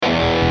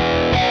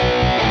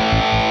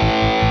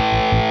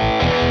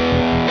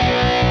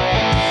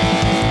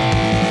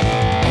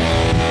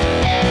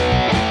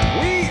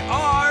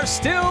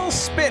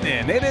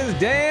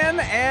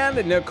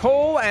and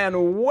Nicole,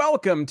 and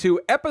welcome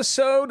to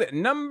episode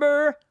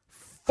number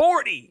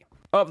 40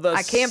 of the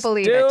I can't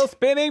believe Still it.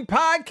 Spinning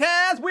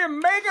podcast. We're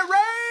making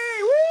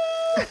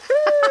rain!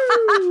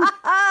 Woo!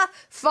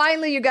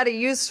 Finally, you got a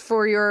use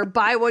for your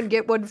buy one,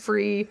 get one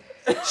free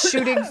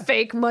shooting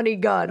fake money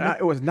gun.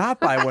 It was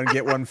not buy one,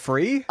 get one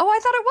free. Oh, I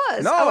thought it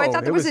was. No, I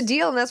thought there was a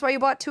deal, and that's why you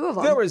bought two of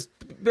them.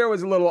 There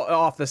was a little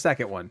off the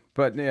second one,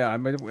 but yeah. I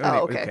mean,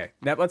 okay.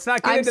 Now, let's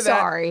not get I'm into that.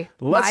 sorry.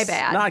 Let's My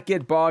bad. not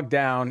get bogged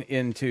down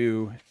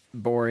into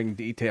boring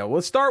detail.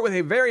 Let's start with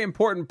a very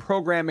important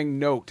programming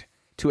note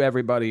to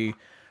everybody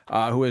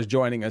who is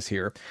joining us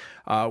here.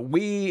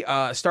 We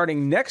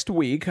starting next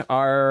week,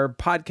 our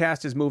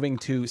podcast is moving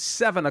to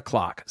 7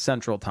 o'clock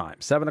Central Time.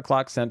 7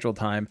 o'clock Central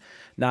Time,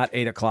 not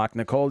 8 o'clock.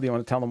 Nicole, do you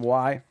want to tell them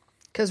why?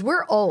 Because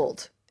we're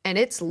old, and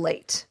it's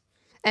late.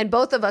 And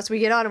both of us, we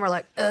get on, and we're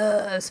like,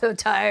 ugh, so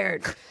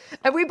tired.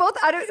 And we both,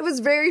 it was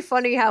very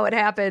funny how it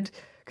happened.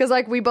 Because,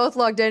 like, we both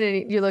logged in,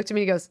 and you looked at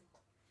me, and he goes,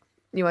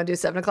 you want to do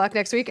 7 o'clock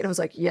next week? And I was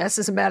like, yes,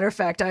 as a matter of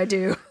fact, I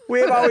do.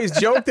 We have always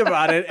joked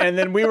about it, and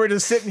then we were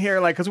just sitting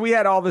here, like, because we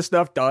had all this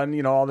stuff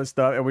done, all this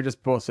stuff, and we're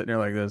just both sitting here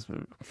like this.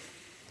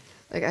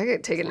 Like, I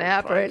could take a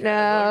nap right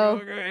now.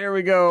 Okay, here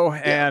we go.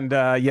 Yeah.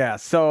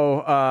 And,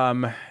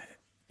 so,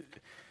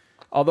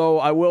 although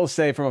I will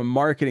say from a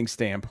marketing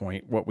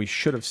standpoint, what we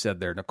should have said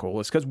there, Nicole,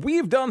 is because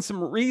we've done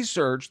some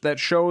research that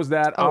shows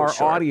that our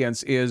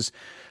audience is...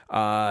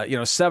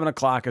 7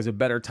 o'clock is a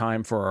better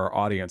time for our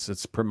audience.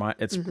 It's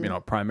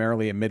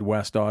primarily a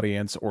Midwest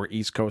audience or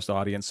East Coast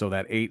audience. So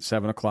that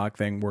 7 o'clock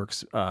thing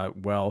works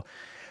well.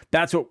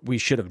 That's what we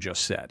should have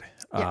just said.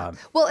 Yeah.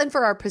 Well, and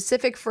for our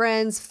Pacific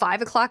friends,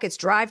 5 o'clock, it's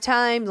drive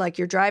time, like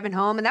you're driving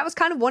home. And that was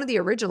kind of one of the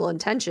original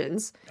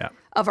intentions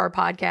of our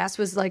podcast,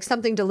 was like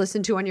something to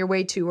listen to on your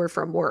way to or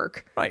from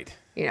work. Right.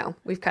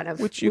 We've kind of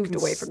moved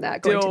away from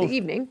that, going to the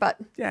evening, but.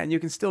 Yeah, and you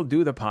can still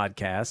do the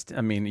podcast.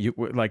 I mean,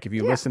 if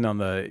you listen on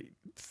the,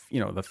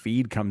 the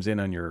feed comes in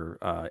on your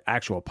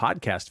actual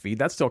podcast feed,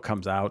 that still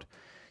comes out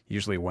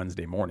usually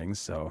Wednesday mornings.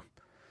 So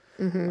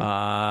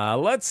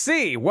let's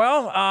see.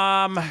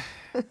 Well,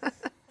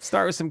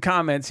 start with some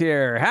comments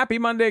here. Happy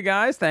Monday,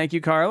 guys. Thank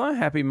you, Carla.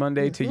 Happy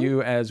Monday to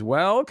you as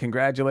well.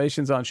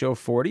 Congratulations on show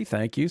 40.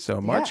 Thank you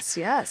so much.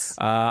 Yes.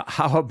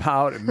 How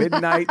about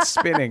midnight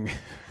spinning?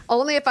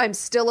 Only if I'm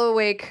still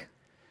awake,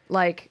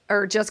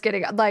 or just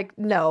getting,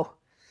 no.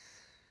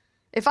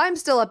 If I'm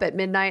still up at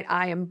midnight,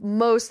 I am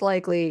most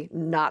likely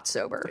not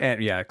sober.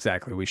 And yeah,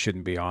 exactly. We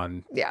shouldn't be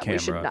on camera. We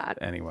should not.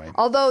 Anyway.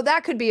 Although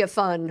that could be a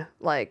fun,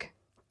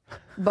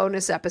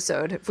 bonus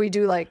episode if we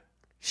do,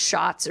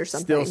 shots or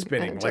something. Still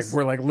spinning.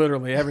 We're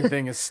literally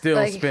everything is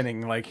still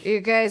spinning.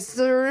 You guys,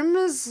 the room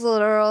is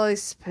literally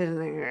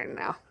spinning right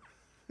now.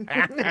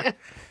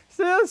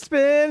 Still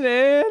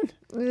spinning.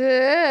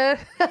 Yeah.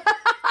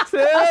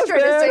 Still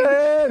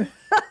spinning.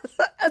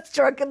 That's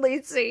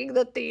drunkenly singing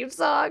the theme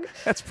song.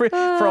 That's for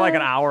like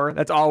an hour.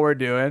 That's all we're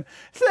doing.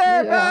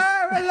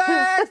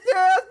 Relax,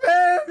 still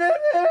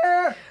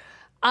spinning.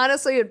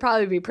 Honestly, it'd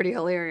probably be pretty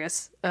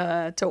hilarious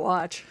to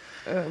watch.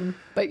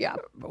 But yeah.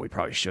 But we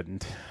probably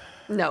shouldn't.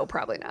 No,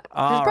 probably not.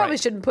 We probably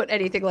shouldn't put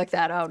anything like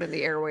that out in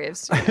the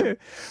airwaves.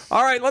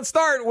 All right, let's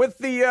start with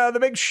the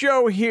big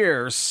show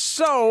here.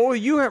 So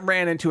you have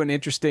ran into an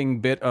interesting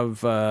bit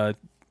of,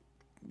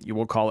 you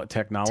will call it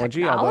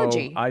technology.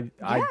 Although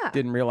I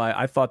didn't realize,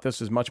 I thought this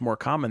was much more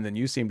common than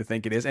you seem to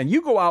think it is. And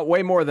you go out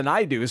way more than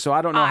I do, so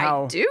I don't know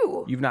how. I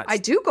do. You've not. I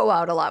do go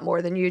out a lot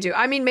more than you do.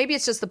 I mean, maybe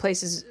it's just the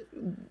places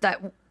that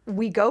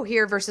we go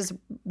here versus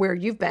where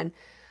you've been.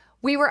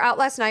 We were out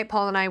last night.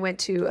 Paul and I went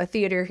to a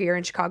theater here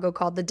in Chicago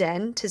called The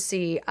Den to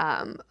see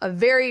a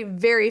very,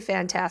 very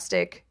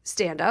fantastic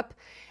stand-up.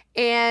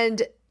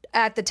 And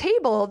at the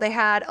table, they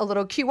had a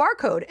little QR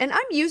code. And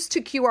I'm used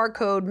to QR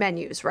code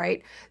menus,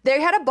 right?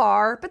 They had a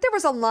bar, but there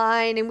was a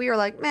line. And we were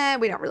like,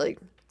 we don't really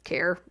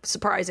care,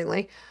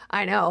 surprisingly.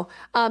 I know.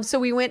 So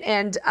we went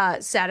and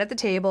sat at the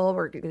table.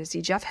 We're going to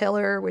see Jeff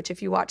Hiller, which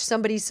if you watch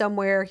Somebody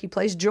Somewhere, he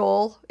plays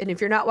Joel. And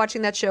if you're not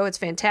watching that show, it's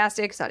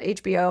fantastic. It's on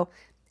HBO.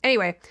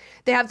 Anyway,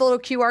 they have the little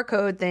QR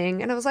code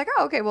thing. And I was like,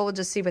 oh, okay, well, we'll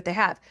just see what they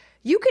have.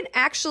 You can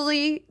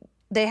actually,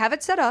 they have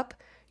it set up.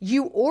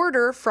 You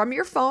order from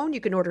your phone.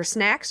 You can order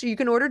snacks or you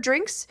can order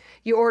drinks.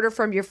 You order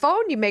from your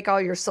phone. You make all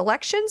your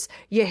selections.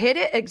 You hit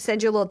it. It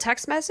sends you a little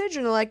text message.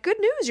 And they're like, good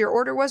news, your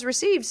order was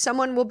received.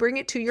 Someone will bring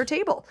it to your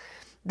table.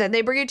 Then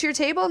they bring it to your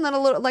table. And then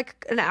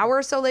an hour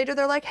or so later,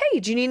 they're like, hey,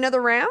 do you need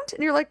another round?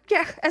 And you're like,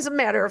 yeah, as a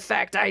matter of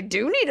fact, I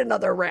do need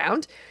another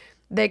round.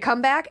 They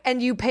come back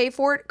and you pay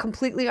for it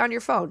completely on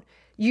your phone.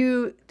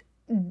 You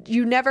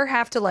never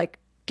have to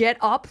get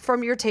up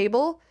from your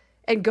table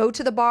and go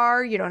to the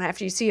bar. You don't have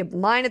to. You see a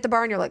line at the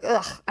bar and you're like,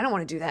 ugh, I don't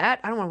want to do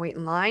that. I don't want to wait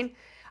in line.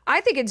 I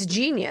think it's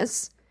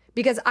genius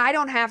because I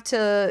don't have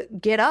to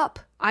get up.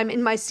 I'm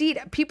in my seat.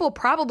 People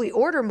probably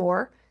order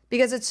more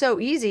because it's so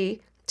easy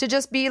to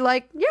just be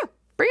like, yeah,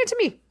 bring it to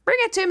me. Bring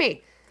it to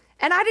me.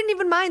 And I didn't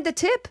even mind the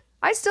tip.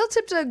 I still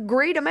tipped a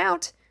great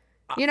amount.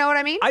 You know what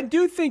I mean? I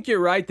do think you're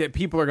right that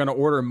people are going to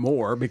order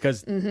more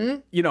because,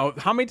 you know,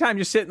 how many times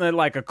you're sitting at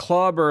like a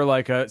club or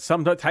like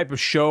some type of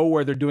show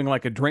where they're doing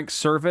like a drink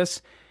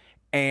service.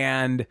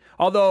 And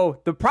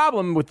although the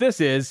problem with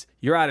this is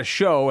you're at a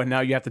show and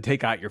now you have to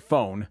take out your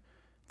phone.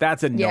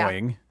 That's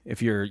annoying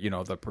if you're, you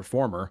know, the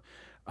performer.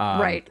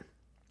 Right.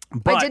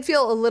 But I did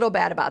feel a little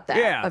bad about that.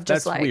 yeah, of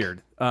just that's like,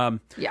 weird.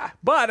 Yeah.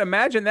 But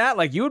imagine that,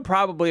 like you'd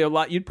probably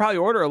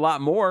order a lot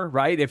more,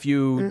 right? If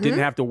you didn't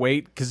have to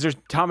wait, because there's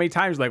how many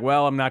times like,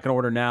 well, I'm not going to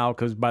order now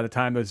because by the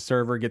time the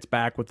server gets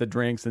back with the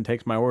drinks and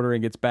takes my order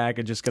and gets back,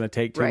 it's just going to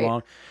take too Right.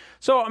 long.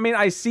 So I mean,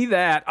 I see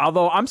that.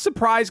 Although I'm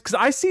surprised because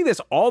I see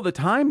this all the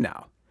time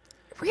now.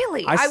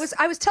 Really? I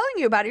was telling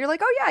you about it. You're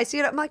like, oh yeah, I see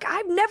it. I'm like,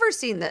 I've never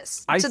seen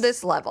this to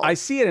this level. I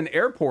see it in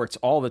airports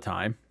all the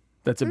time.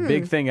 That's a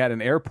big thing at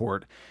an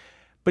airport.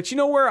 But you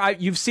know where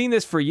you've seen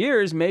this for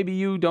years. Maybe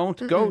you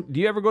don't go. Do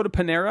you ever go to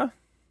Panera?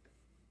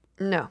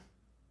 No.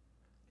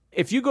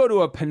 If you go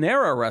to a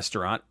Panera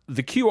restaurant,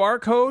 the QR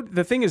code,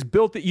 the thing is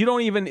built.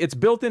 It's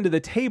built into the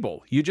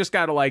table. You just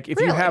got to like, if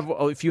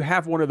you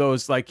have one of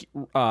those like,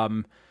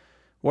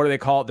 what do they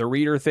call it? The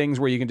reader things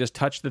where you can just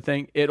touch the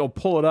thing. It'll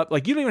pull it up.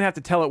 Like you don't even have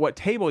to tell it what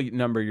table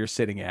number you're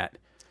sitting at.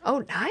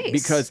 Oh, nice.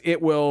 Because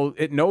it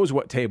knows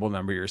what table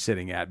number you're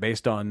sitting at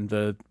based on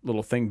the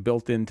little thing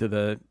built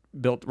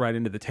right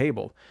into the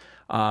table.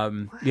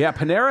 Yeah,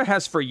 Panera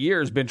has for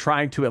years been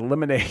trying to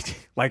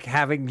eliminate like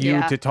having you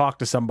to talk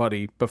to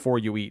somebody before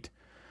you eat.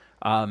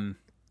 And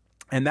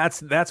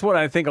that's what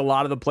I think a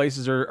lot of the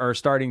places are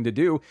starting to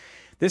do.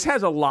 This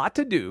has a lot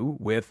to do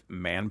with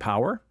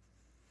manpower.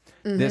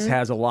 This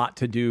has a lot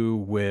to do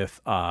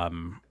with I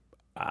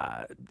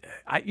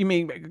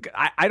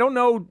don't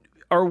know.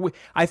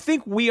 I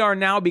think we are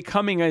now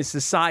becoming a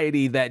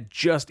society that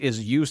just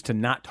is used to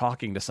not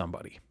talking to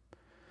somebody.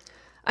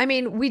 I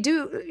mean, we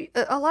do.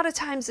 A lot of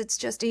times it's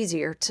just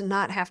easier to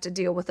not have to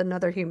deal with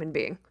another human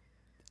being.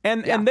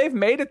 And they've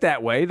made it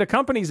that way. The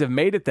companies have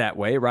made it that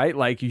way, right?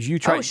 Like you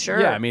try. Oh,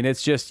 sure. Yeah, I mean,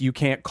 it's just you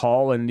can't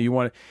call and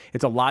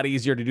it's a lot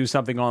easier to do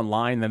something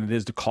online than it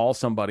is to call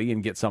somebody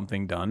and get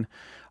something done.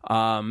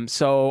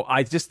 So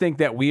I just think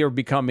that we are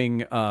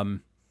becoming...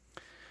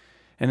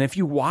 And if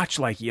you watch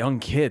like young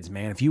kids,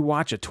 man, if you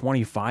watch a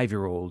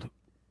 25-year-old,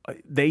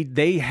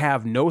 they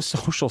have no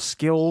social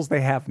skills.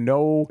 They have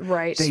no,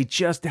 right. They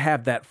just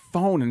have that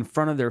phone in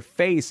front of their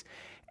face.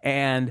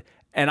 And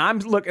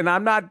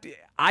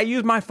I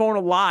use my phone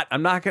a lot.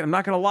 I'm not going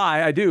to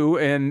lie. I do.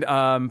 And,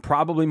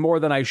 probably more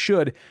than I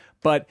should.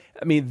 But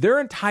I mean, their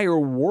entire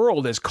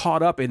world is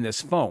caught up in this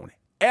phone.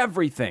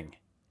 Everything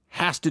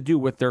has to do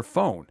with their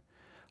phone.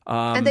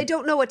 And they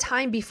don't know a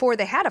time before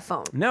they had a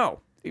phone.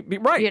 No.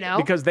 Right, you know,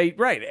 because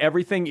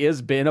everything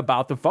has been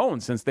about the phone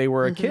since they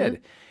were a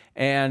kid,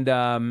 and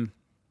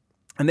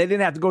they didn't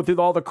have to go through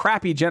all the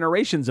crappy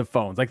generations of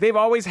phones. Like they've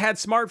always had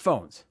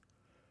smartphones.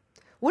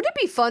 Wouldn't it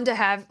be fun to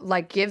have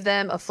give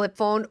them a flip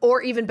phone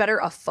or even better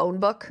a phone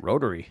book?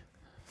 Rotary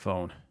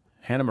phone.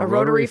 Hand them a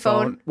rotary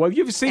phone. Well,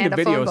 you've seen the and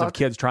a phone videos of book.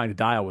 kids trying to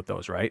dial with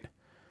those, right?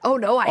 Oh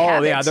no, I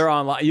haven't. Oh yeah, they're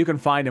online. You can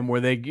find them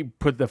where they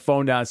put the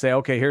phone down and say,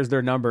 "Okay, here's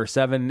their number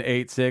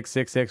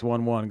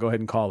 786-6611. Go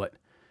ahead and call it."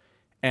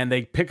 And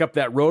they pick up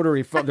that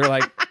rotary phone. They're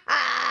like,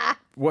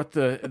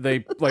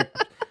 they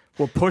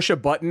will push a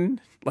button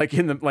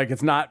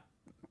it's not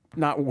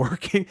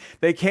working.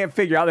 They can't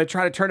figure out. They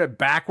try to turn it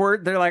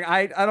backward. They're like,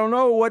 I don't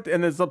know what,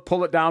 and they'll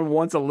pull it down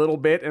once a little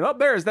bit. And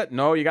there's that.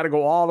 No, you got to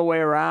go all the way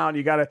around.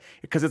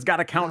 Because it's got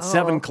to count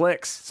 7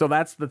 clicks. So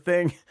that's the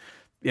thing.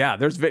 Yeah.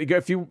 There's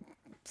video.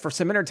 For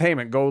some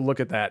entertainment, go look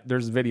at that.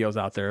 There's videos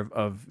out there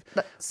of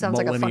that sounds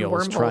like a fun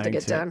wormhole to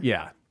get done.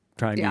 Yeah.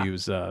 Trying to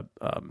use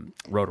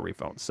rotary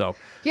phones. So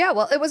yeah,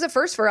 well, it was a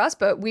first for us,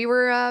 but we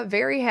were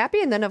very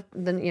happy. And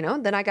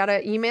then I got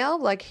an email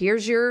like,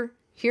 here's your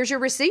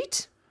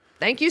receipt.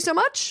 Thank you so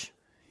much.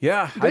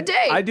 Yeah, good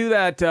day. I do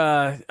that.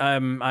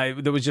 When I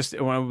was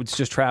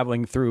just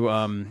traveling through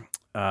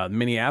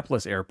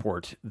Minneapolis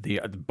airport.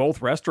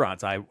 Both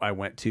restaurants I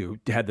went to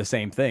had the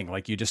same thing.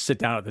 Like you just sit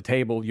down at the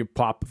table, you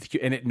pop,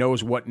 and it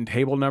knows what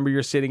table number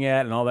you're sitting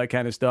at and all that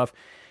kind of stuff.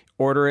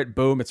 Order it,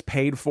 boom, it's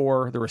paid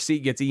for. The receipt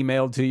gets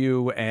emailed to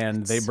you,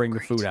 and they bring the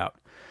food out.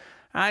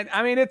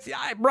 I mean,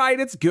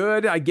 it's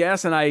good, I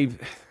guess, and I feel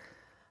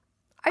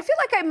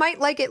like I might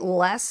like it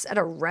less at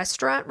a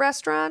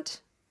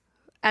restaurant.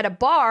 At a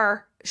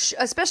bar,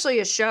 especially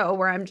a show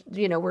where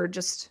we're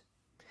just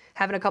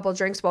having a couple of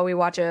drinks while we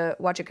watch a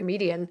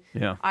comedian.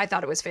 Yeah. I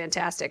thought it was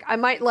fantastic. I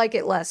might like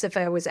it less if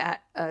I was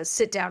at a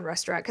sit-down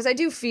restaurant because I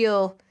do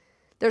feel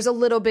there's a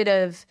little bit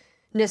of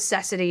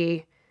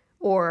necessity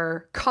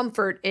or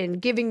comfort in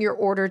giving your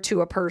order to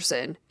a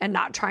person and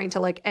not trying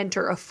to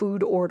enter a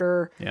food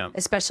order,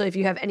 especially if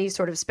you have any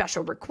sort of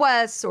special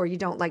requests or you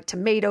don't like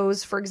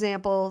tomatoes, for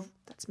example.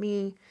 That's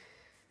me.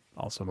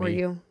 Also or me.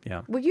 You.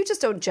 Yeah. Well, you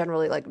just don't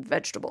generally like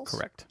vegetables.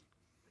 Correct.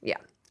 Yeah.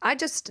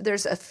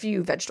 There's a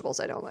few vegetables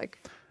I don't like.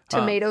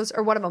 Tomatoes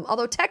are one of them,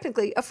 although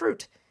technically a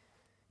fruit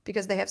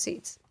because they have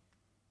seeds.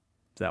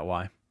 Is that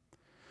why?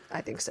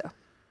 I think so.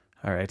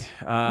 All right.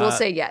 We'll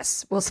say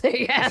yes.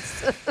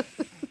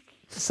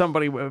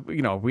 somebody,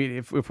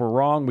 if we're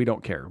wrong, we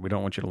don't care. We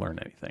don't want you to learn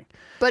anything.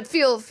 But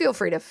feel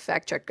free to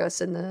fact check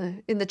us in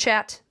the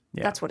chat.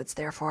 Yeah. That's what it's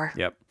there for.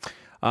 Yep.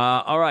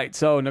 All right.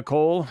 So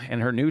Nicole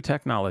and her new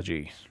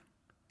technology.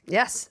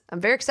 Yes, I'm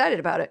very excited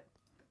about it.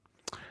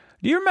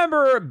 Do you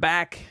remember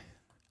back,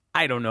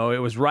 I don't know, it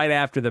was right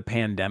after the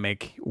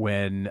pandemic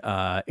when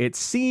it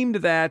seemed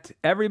that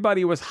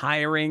everybody was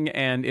hiring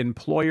and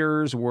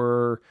employers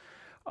were,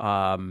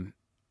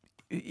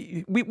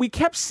 we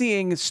kept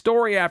seeing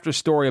story after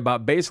story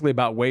about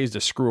ways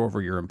to screw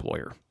over your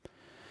employer.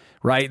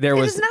 Right? It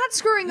was not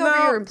screwing over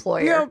your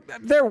employer.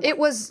 It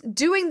was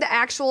doing the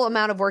actual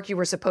amount of work you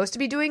were supposed to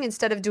be doing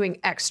instead of doing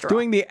extra.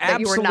 Doing the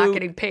that absolute you were not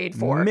getting paid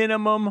for.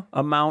 minimum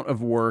amount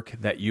of work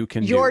that you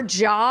can do. Your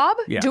job?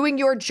 Yeah. Doing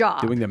your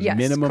job. Doing the Yes,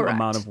 minimum correct.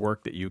 amount of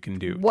work that you can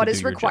do. What to is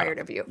do your required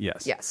job. of you.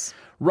 Yes. Yes.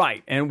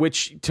 Right. And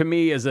which to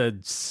me is a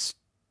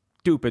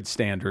stupid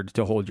standard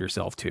to hold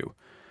yourself to.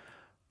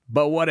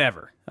 But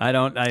whatever. I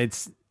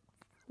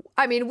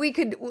mean,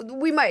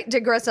 we might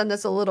digress on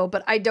this a little,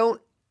 but I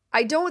don't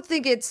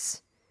think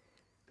it's,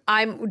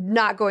 I'm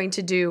not going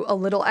to do a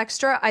little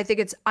extra. I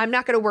think I'm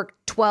not going to work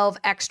 12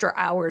 extra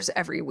hours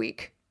every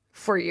week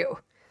for you.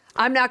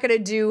 I'm not going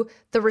to do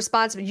the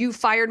responsibility. You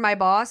fired my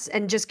boss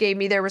and just gave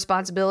me their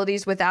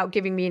responsibilities without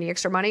giving me any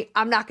extra money.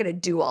 I'm not going to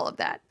do all of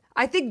that.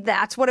 I think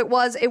that's what it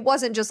was. It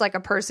wasn't just like a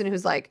person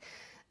who's like,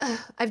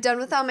 I've done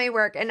with all my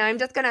work and I'm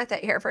just going to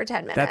sit here for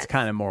 10 minutes. that's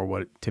kind of more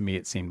what to me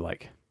it seemed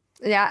like.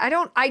 Yeah,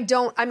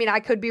 I mean,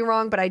 I could be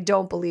wrong, but I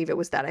don't believe it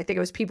was that. I think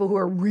it was people who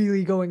are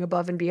really going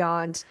above and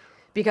beyond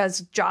because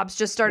jobs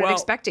just started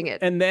expecting it.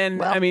 And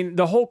then, I mean,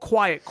 the whole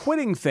quiet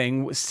quitting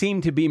thing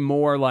seemed to be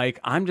more like,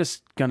 I'm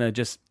just going to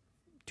just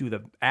do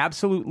the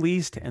absolute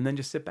least and then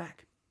just sit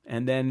back.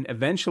 And then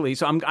eventually,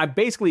 so I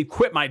basically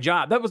quit my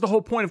job. That was the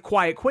whole point of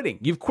quiet quitting.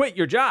 You've quit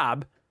your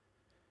job.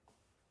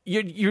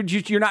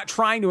 You're not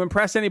trying to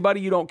impress anybody.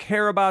 You don't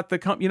care about the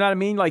company. You know what I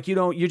mean? Like you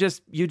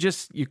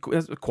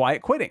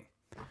quiet quitting.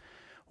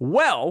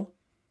 Well,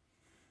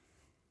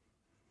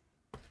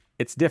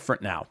 it's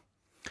different now.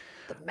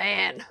 The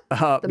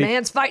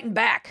man's fighting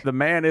back. The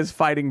man is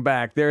fighting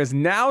back. There is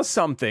now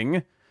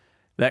something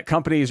that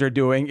companies are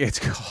doing. It's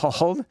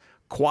called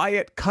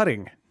quiet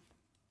cutting.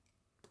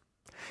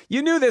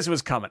 You knew this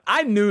was coming.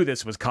 I knew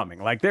this was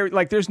coming.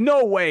 There's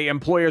no way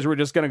employers were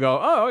just going to go,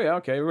 oh, yeah,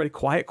 okay, everybody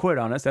quiet quit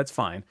on us. That's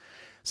fine.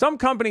 Some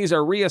companies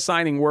are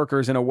reassigning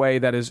workers in a way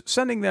that is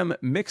sending them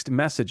mixed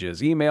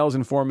messages. Emails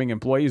informing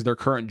employees their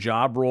current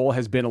job role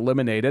has been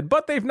eliminated,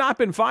 but they've not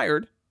been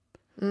fired.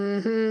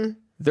 Mm-hmm.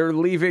 They're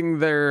leaving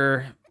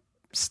their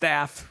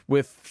staff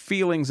with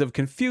feelings of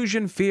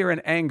confusion, fear,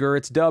 and anger.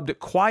 It's dubbed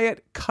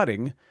quiet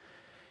cutting.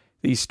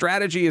 The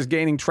strategy is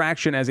gaining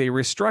traction as a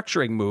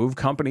restructuring move.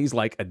 Companies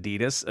like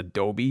Adidas,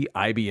 Adobe,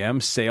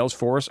 IBM,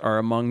 Salesforce are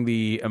among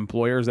the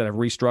employers that have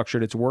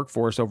restructured its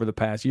workforce over the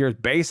past years.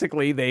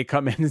 Basically, they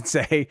come in and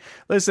say,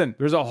 listen,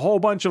 there's a whole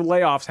bunch of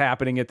layoffs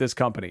happening at this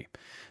company.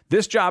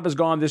 This job is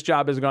gone, this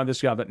job is gone, this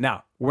job.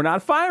 Now, we're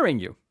not firing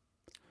you.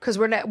 Because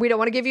we don't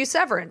want to give you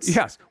severance.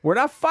 Yes, we're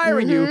not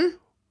firing you.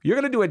 You're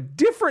going to do a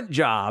different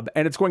job,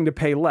 and it's going to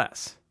pay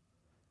less.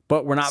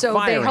 But we're not firing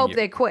you. So they hope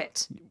they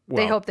quit.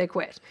 They hope they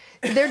quit.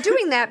 They're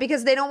doing that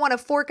because they don't want to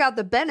fork out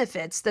the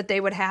benefits that they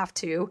would have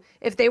to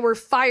if they were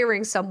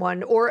firing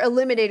someone or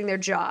eliminating their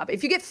job.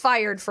 If you get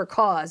fired for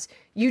cause,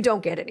 you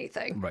don't get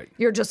anything. Right.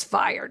 You're just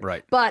fired.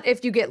 Right. But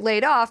if you get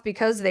laid off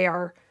because they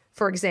are,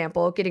 for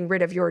example, getting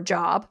rid of your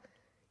job,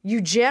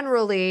 you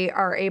generally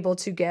are able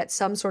to get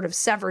some sort of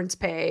severance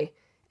pay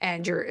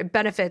and your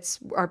benefits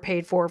are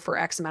paid for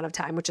X amount of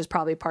time, which is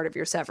probably part of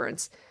your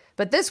severance.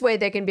 But this way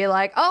they can be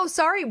like, oh,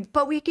 sorry,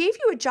 but we gave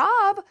you a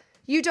job.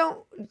 You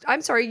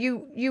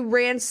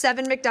ran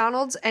 7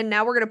 McDonald's and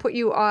now we're going to put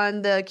you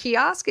on the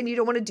kiosk and you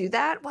don't want to do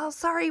that? Well,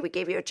 sorry, we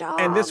gave you a job.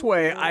 And this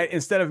way,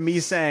 instead of me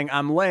saying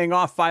I'm laying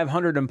off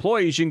 500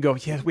 employees, you can go,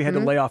 yes, we had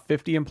to lay off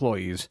 50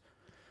 employees.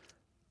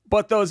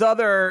 But those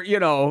other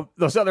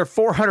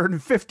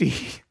 450,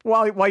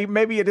 while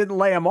maybe you didn't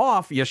lay them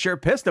off, you sure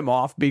pissed them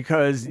off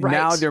because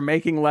now they're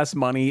making less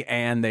money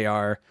and they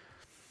are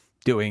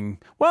they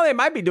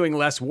might be doing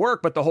less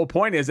work, but the whole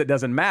point is it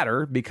doesn't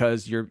matter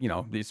because you're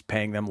just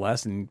paying them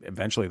less and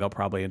eventually they'll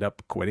probably end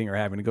up quitting or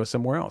having to go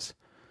somewhere else.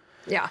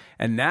 Yeah.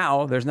 And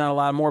now there's not a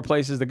lot more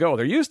places to go.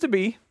 There used to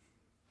be.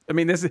 I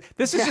mean, this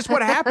is just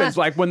what happens.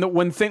 Like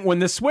when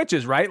this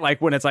switches, right?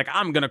 Like when it's like,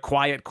 I'm going to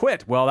quiet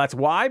quit. Well, that's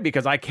why,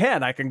 because I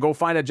can go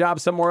find a job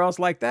somewhere else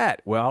like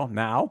that. Well,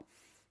 now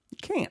you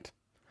can't.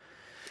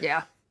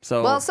 Yeah.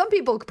 So, well, some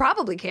people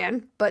probably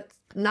can, but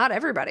not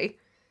everybody.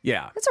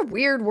 Yeah. It's a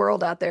weird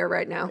world out there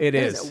right now. It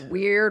is a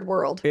weird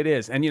world. It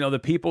is. And, the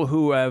people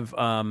who have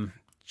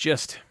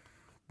just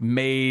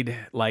made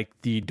like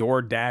the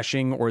door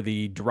dashing or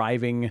the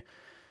driving,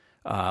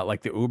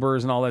 like the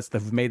Ubers and all that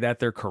stuff, made that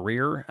their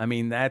career. I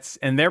mean,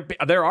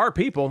 there are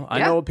people. I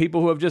know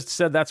people who have just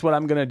said that's what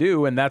I'm going to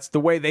do. And that's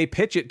the way they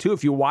pitch it, too.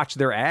 If you watch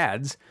their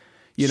ads,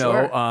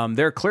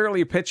 they're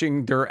clearly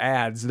pitching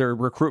their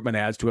recruitment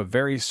ads to a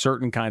very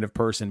certain kind of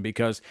person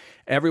because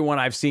everyone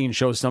I've seen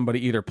shows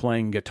somebody either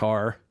playing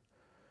guitar,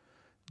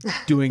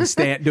 doing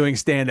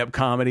stand-up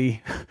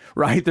comedy,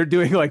 right? They're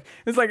doing like,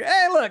 it's like,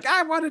 hey, look,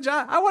 I want a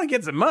job. I want to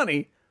get some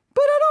money,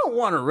 but I don't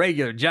want a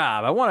regular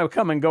job. I want to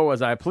come and go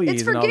as I please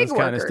It's for and all gig this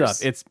kind of workers.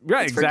 stuff. It's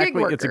right, It's for gig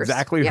exactly. It's workers.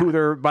 exactly Yeah. who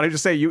they're, but I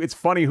just say it's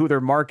funny who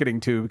they're marketing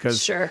to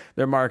because Sure.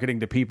 they're marketing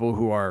to people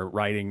who are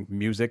writing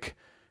music,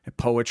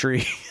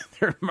 poetry,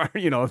 they're,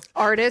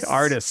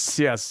 artists.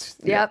 Yes.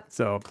 Yep. Yeah.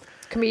 So,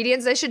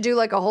 Comedians, they should do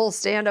like a whole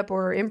stand-up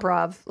or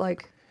improv.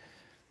 Like,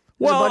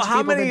 there's a well, bunch of how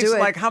people that many, do it.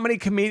 like how many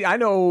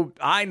comedians,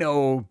 I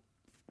know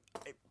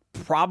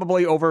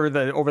probably over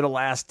the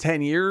last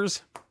 10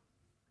 years,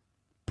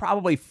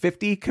 probably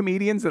 50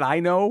 comedians that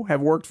I know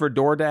have worked for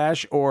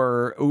DoorDash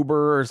or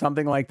Uber or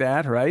something like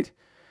that, right?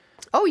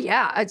 Oh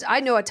yeah, I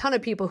know a ton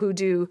of people who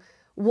do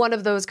one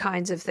of those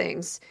kinds of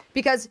things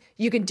because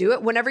you can do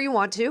it whenever you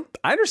want to.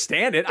 I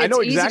understand it. It's I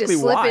know easy exactly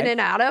to slip why. in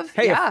and out of.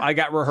 Hey, yeah. if I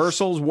got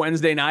rehearsals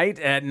Wednesday night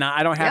and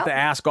I don't have Yep. to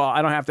ask.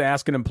 I don't have to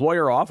ask an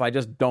employer off. I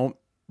just don't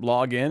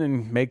log in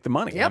and make the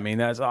money. Yep. I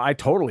mean, I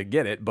totally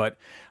get it. But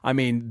I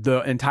mean,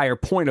 the entire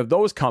point of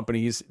those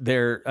companies,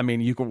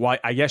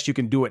 I guess you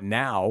can do it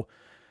now,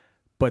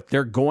 but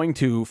they're going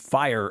to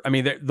fire. I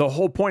mean, the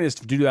whole point is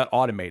to do that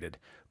automated.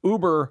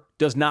 Uber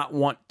does not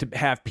want to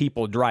have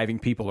people driving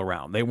people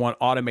around. They want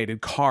automated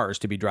cars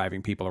to be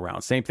driving people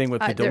around. Same thing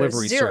with the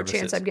delivery There's zero services.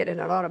 chance I'm getting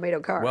an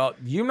automated car. Well,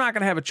 you're not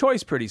going to have a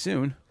choice pretty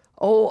soon.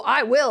 Oh,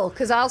 I will,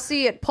 because I'll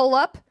see it pull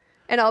up,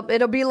 and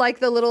it'll be like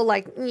the little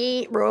like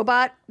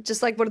robot,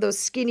 just like one of those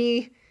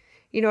skinny,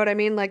 you know what I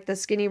mean, like the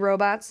skinny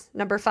robots.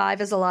 Number 5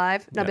 is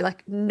alive, and I'll be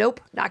like, nope,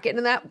 not getting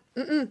in that.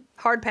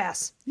 Hard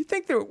pass. You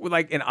think that,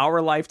 like, in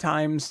our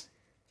lifetimes,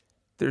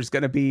 there's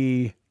going to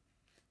be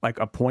like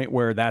a point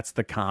where that's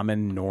the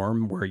common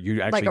norm, where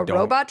you actually Like a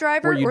robot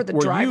driver or the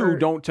where driver? you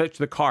don't touch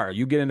the car,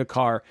 you get in the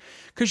car,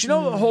 because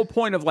the whole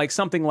point of like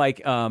something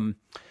like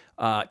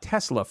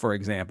Tesla, for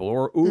example,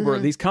 or Uber,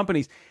 these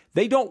companies,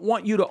 they don't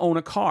want you to own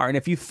a car. And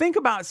if you think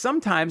about,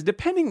 sometimes,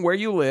 depending where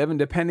you live and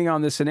depending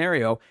on the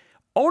scenario,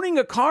 owning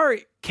a car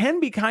can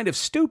be kind of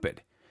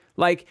stupid.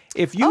 Like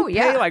if you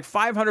pay like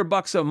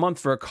 $500 a month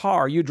for a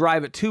car, you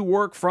drive it to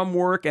work, from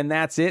work, and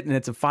that's it. And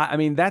it's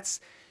that's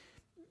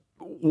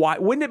why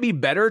wouldn't it be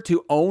better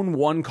to own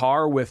one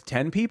car with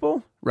 10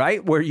 people,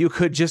 right? Where you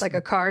could just Like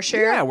a car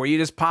share? Yeah, where you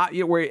just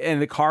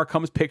and the car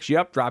comes, picks you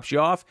up, drops you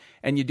off,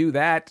 and you do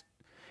that.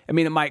 I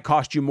mean, it might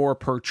cost you more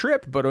per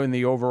trip, but in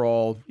the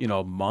overall,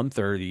 month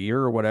or the year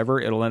or whatever,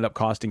 it'll end up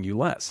costing you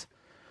less.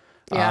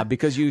 Yeah.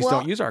 Because you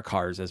don't use our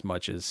cars as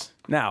much as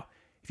now.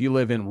 If you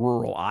live in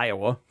rural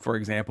Iowa, for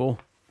example,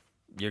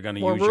 you're going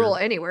to use rural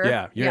anywhere.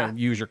 Yeah, you're going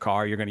to use your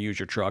car. You're going to use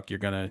your truck. You're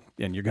going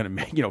to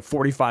make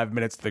 45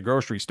 minutes to the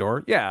grocery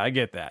store. Yeah, I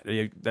get that.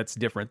 That's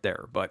different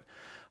there, but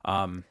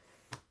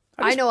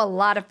I know a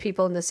lot of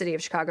people in the city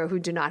of Chicago who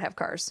do not have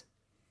cars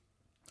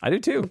I do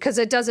too. because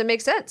it doesn't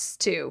make sense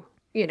to,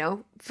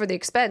 for the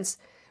expense.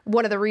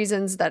 One of the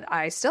reasons that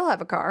I still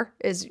have a car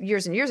is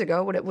years and years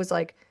ago when it was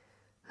like,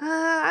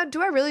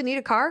 do I really need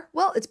a car?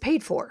 Well, it's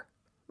paid for.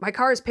 My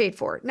car is paid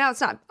for. Now,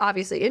 it's not,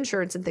 obviously,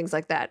 insurance and things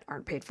like that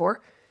aren't paid for.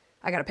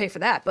 I got to pay for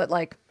that. But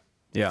like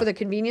for the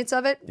convenience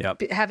of it,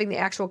 having the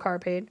actual car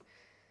paid.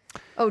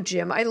 Oh,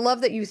 Jim, I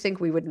love that you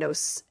think we would know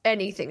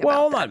anything about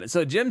Hold that. on.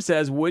 So Jim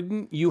says,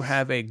 wouldn't you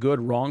have a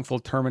good wrongful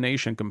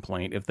termination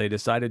complaint if they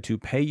decided to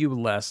pay you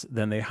less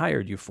than they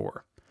hired you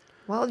for?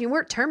 Well, you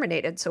weren't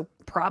terminated, so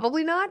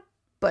probably not.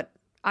 But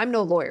I'm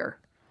no lawyer.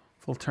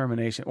 Full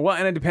termination. Well,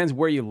 and it depends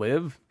where you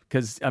live.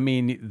 Because,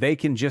 they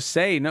can just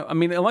say, no,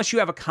 unless you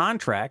have a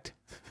contract,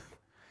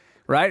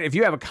 right? If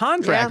you have a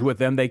contract with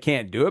them, they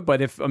can't do it.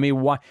 But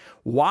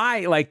why,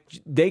 like,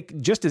 they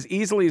just as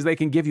easily as they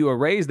can give you a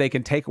raise, they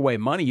can take away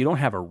money. You don't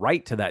have a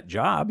right to that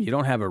job. You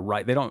don't have a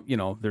right. They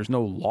don't, there's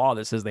no law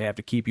that says they have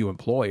to keep you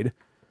employed.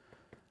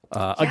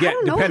 Again,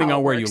 depending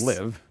on where you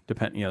live,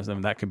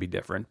 that could be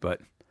different, but.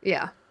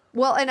 Yeah.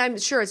 Well, and I'm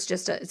sure it's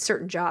just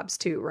certain jobs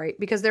too, right?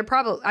 Because there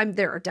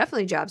are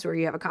definitely jobs where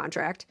you have a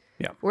contract.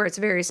 Yeah. Where it's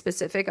very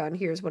specific on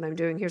here's what I'm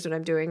doing,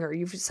 or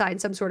you've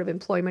signed some sort of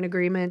employment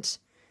agreement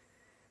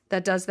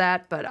that does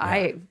that. But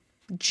I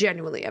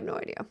genuinely have no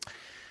idea.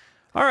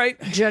 All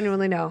right.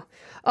 Genuinely no.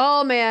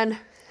 Oh man.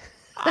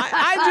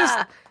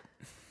 I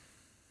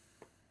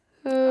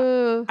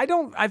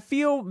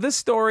feel this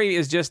story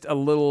is just a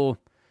little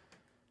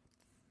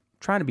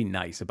trying to be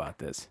nice about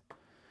this.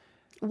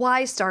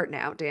 Why start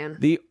now, Dan?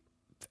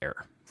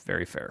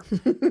 Very fair.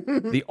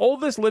 The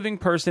oldest living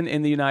person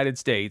in the United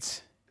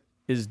States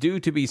is due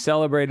to be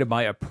celebrated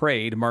by a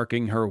parade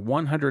marking her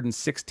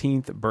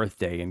 116th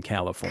birthday in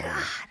California.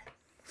 God.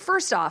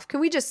 First off, can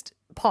we just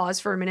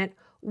pause for a minute?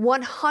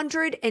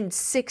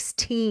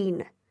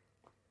 116.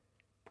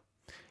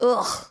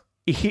 Ugh.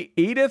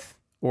 Edith,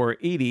 or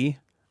Edie,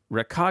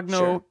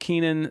 Recogno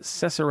Keenan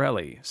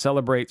Cesarelli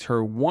celebrates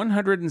her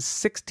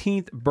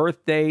 116th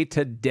birthday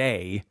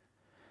today.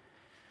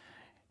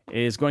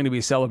 Is going to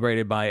be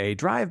celebrated by a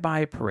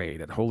drive-by parade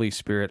at Holy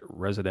Spirit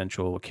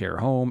Residential Care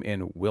Home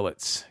in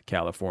Willits,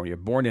 California.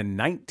 Born in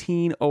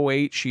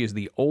 1908, she is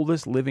the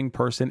oldest living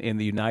person in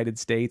the United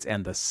States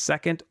and the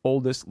second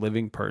oldest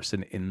living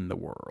person in the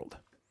world.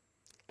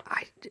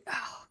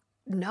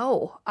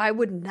 No, I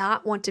would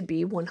not want to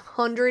be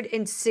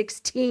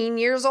 116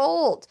 years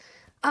old.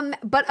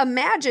 But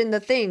imagine the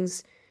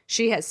things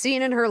she has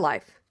seen in her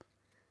life.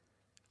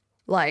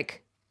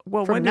 Like,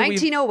 Well, from when did we-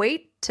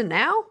 1908 to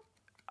now?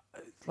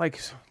 Like,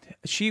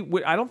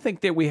 I don't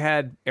think that we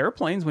had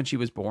airplanes when she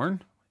was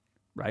born,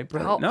 right?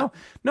 Oh, no.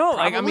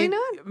 Like, I probably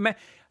mean,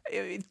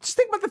 just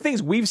think about the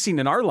things we've seen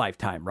in our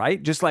lifetime,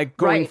 right? Just like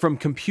going Right. from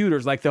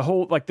computers, like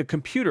the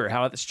computer,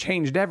 how it's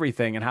changed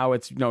everything and how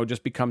it's,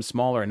 just become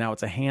smaller and now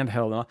it's a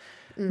handheld. And all.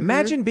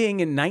 Imagine being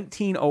in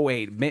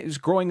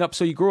 1908, growing up.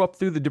 So you grew up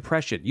through the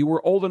Depression. You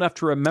were old enough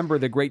to remember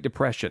the Great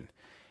Depression.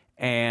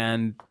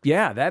 And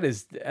yeah,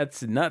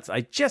 that's nuts.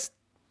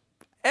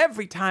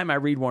 Every time I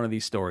read one of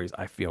these stories,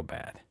 I feel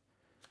bad.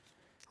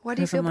 Why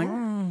do you feel I'm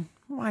bad? like,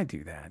 why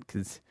do that?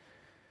 Because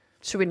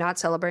Should we not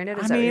celebrate it?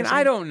 Is I that what mean, you're I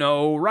saying? don't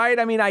know, right?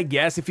 I mean, I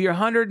guess if you're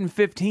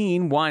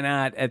 115, why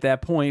not at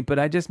that point? But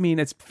I just mean,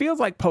 it feels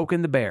like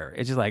poking the bear.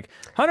 It's just like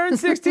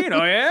 116.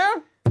 Oh yeah.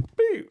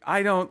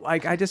 I don't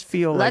like. I just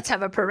feel Let's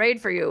have a parade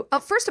for you.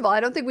 First of all, I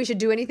don't think we should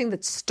do anything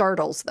that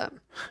startles them.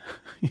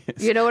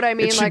 You know what I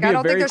mean? It should Like, be I a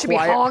don't think very there should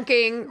quiet- be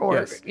honking or,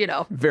 Yes.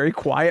 very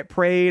quiet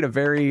parade. A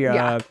very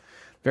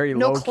very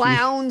no low key.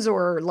 clowns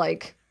or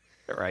like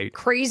Right.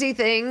 crazy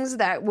things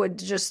that would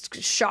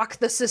just shock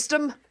the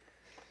system.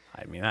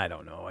 I mean, I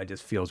don't know. It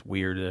just feels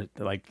weird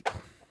to like,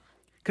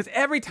 because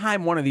every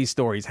time one of these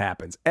stories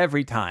happens,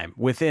 every time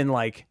within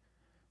like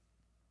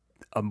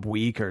a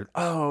week or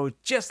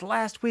just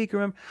last week,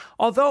 remember?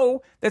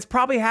 Although that's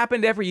probably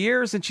happened every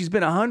year since she's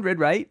been 100,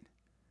 right?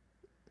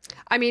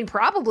 I mean,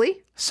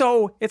 probably.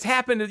 So it's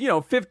happened,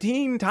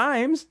 15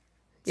 times.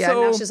 Yeah,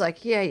 So, now she's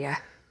like, yeah.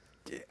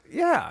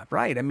 yeah,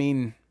 right. I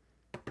mean,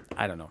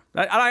 I don't know.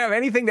 I don't have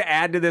anything to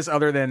add to this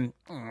other than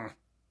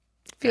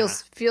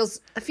Feels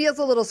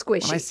a little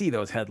squishy. when I see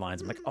those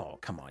headlines, I'm like, oh,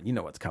 come on, you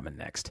know what's coming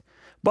next.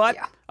 But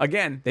Yeah.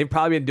 again, they've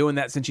probably been doing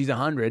that since she's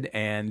 100,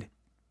 and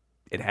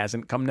it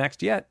hasn't come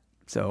next yet.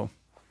 So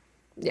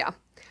Yeah.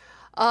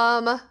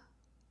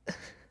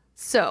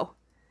 So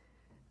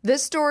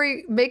this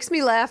story makes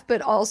me laugh,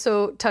 but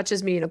also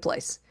touches me in a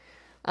place.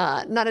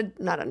 Not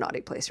a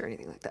naughty place or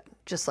anything like that.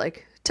 Just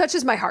like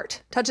touches my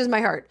heart.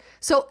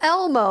 So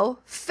Elmo,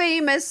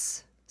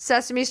 famous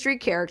Sesame Street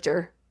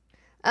character,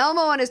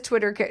 Elmo on his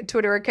Twitter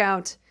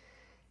account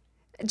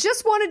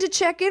just wanted to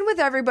check in with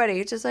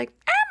everybody. Just like,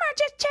 Elmo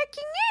just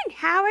checking in.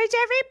 How is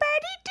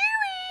everybody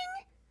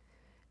doing?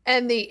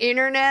 And the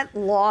internet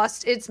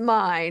lost its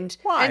mind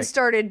Why? and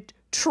started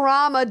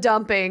trauma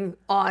dumping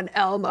on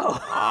Elmo.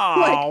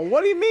 oh,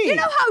 what do you mean? You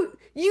know how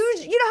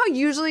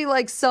usually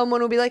like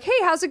someone will be like, "Hey,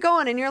 how's it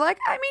going?" and you're like,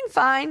 "I mean,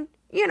 fine."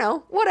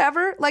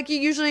 Whatever. Like, you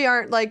usually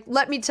aren't like,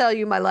 "Let me tell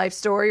you my life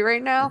story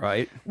right now."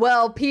 Right.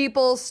 Well,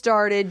 people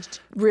started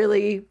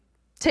really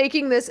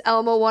taking this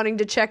Elmo wanting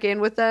to check in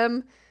with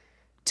them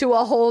to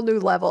a whole new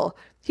level.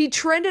 He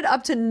trended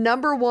up to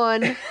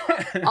 #1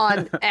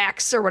 on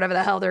X or whatever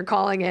the hell they're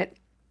calling it.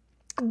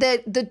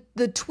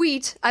 The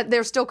tweet,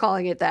 they're still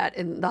calling it that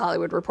in the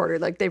Hollywood Reporter.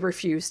 Like, they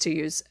refuse to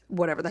use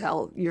whatever the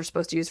hell you're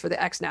supposed to use for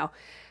the X now.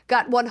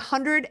 Got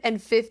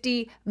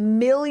 150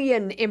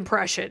 million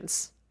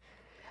impressions.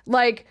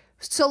 Like,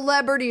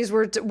 celebrities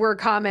were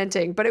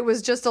commenting, but it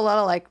was just a lot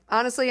of like,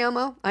 honestly,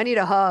 Elmo, I need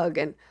a hug.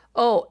 And,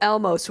 oh,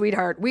 Elmo,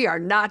 sweetheart, we are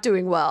not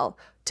doing well.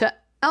 To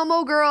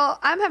Elmo, girl,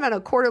 I'm having a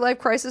quarter-life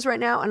crisis right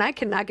now, and I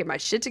cannot get my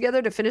shit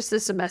together to finish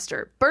this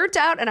semester. Burnt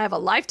out, and I have a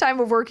lifetime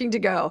of working to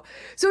go.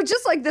 So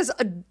just like this,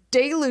 a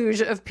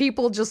deluge of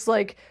people just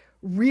like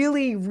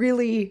really,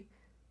 really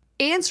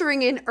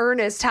answering in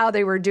earnest how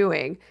they were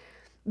doing.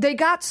 They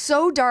got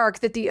so dark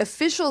that the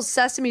official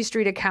Sesame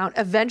Street account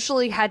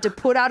eventually had to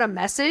put out a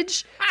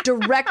message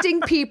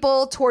directing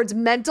people towards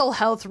mental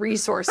health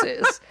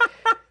resources.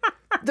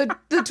 The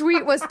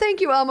tweet was, "Thank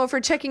you, Elmo, for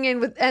checking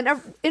in with, and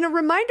in a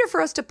reminder for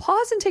us to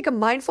pause and take a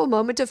mindful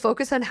moment to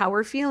focus on how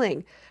we're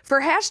feeling. For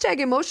 #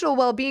 emotional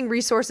well-being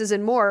resources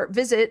and more,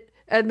 visit,"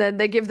 and then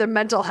they give the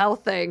mental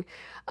health thing.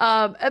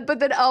 But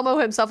then Elmo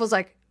himself was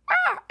like,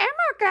 "Oh, Elmo,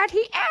 glad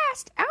he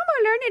asked. Elmo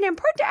learned it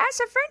important to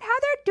ask a friend how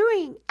they're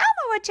doing.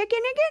 Elmo will check in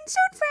again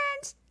soon,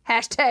 friends.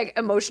 #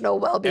 emotional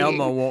well-being.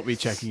 Elmo won't be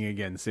checking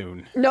again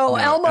soon. No,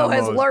 Elmo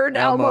has learned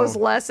Elmo's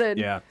lesson.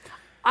 Yeah.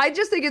 I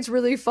just think it's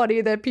really funny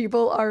that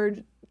people are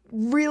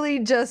really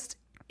just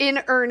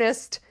in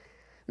earnest.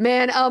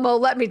 Man, Elmo,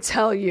 let me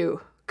tell you.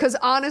 Because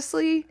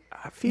honestly,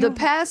 the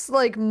past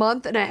like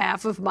month and a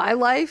half of my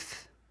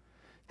life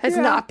has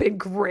not been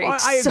great. Well,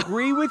 I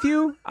agree with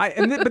you.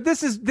 But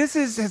this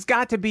has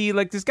got to be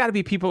like, there's got to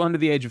be people under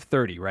the age of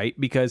 30, right?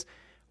 Because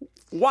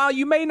while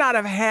you may not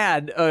have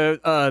had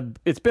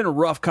it's been a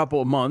rough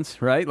couple of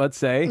months, right? Let's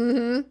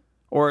say,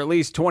 or at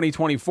least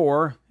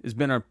 2024 has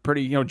been a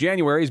pretty,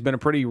 January has been a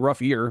pretty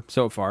rough year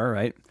so far,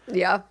 right?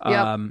 Yeah.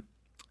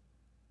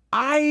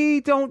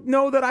 I don't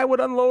know that I would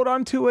unload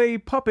onto a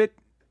puppet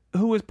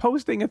who was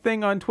posting a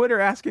thing on Twitter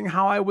asking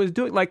how I was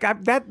doing. Like,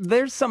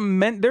 there's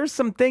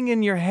something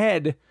in your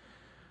head.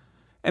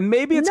 And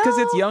maybe it's because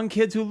it's No. young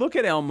kids who look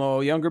at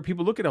Elmo, younger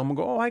people look at Elmo and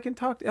go, oh, I can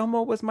talk to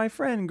Elmo was my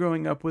friend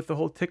growing up with the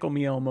whole Tickle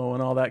Me Elmo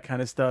and all that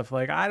kind of stuff.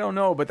 Like, I don't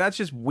know, but that's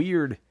just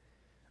weird.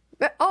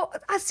 But, I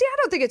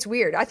don't think it's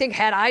weird. I think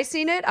had I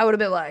seen it, I would have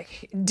been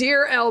like,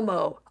 "Dear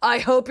Elmo, I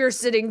hope you're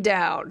sitting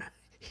down.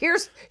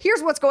 Here's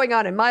what's going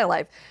on in my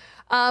life."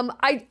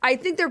 I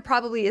think there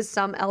probably is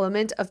some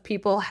element of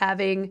people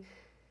having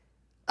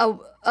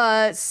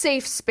a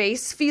safe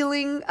space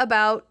feeling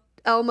about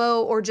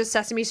Elmo or just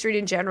Sesame Street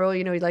in general.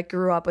 You know, you like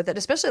grew up with it,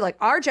 especially like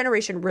our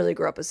generation really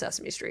grew up with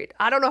Sesame Street.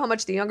 I don't know how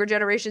much the younger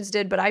generations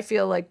did, but I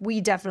feel like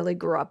we definitely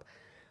grew up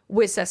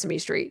with Sesame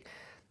Street.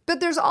 But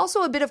there's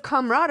also a bit of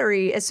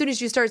camaraderie as soon as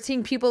you start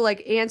seeing people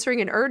like answering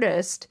in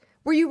earnest,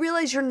 where you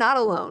realize you're not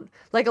alone.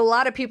 Like a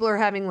lot of people are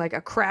having like a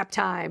crap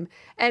time.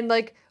 And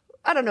like,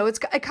 I don't know, it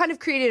kind of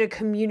created a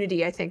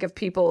community, I think, of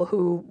people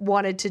who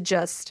wanted to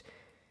just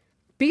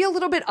be a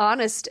little bit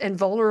honest and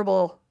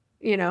vulnerable,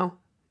 you know,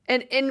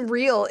 and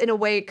real in a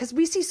way, because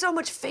we see so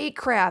much fake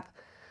crap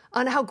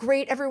on how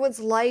great everyone's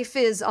life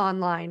is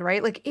online,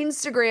 right? Like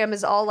Instagram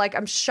is all like,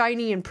 I'm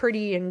shiny and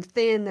pretty and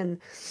thin and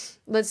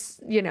let's,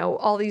 you know,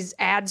 all these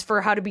ads for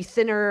how to be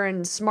thinner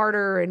and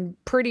smarter and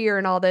prettier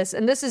and all this.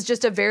 And this is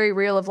just a very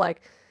real of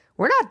like,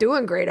 we're not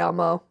doing great,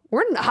 Elmo.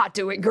 We're not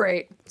doing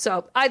great.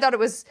 So I thought it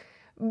was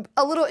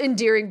a little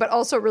endearing, but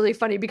also really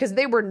funny because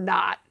they were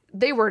not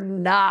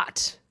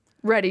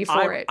ready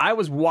for it. I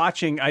was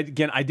watching. I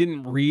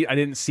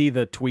didn't see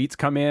the tweets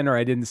come in, or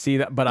I didn't see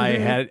that. But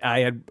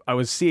I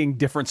was seeing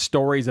different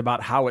stories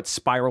about how it's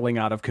spiraling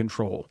out of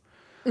control.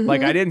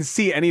 Like I didn't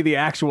see any of the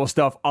actual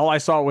stuff. All I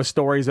saw was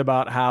stories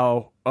about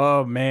how,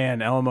 oh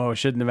man, Elmo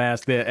shouldn't have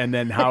asked it, and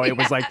then how it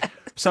was like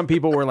some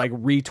people were like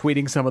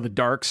retweeting some of the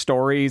dark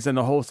stories and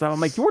the whole stuff. I'm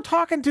like, we're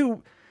talking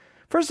to.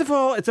 First of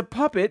all, it's a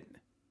puppet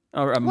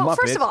or a Muppet.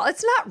 First of all,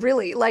 it's not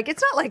really like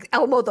it's not like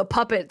Elmo the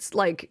puppet's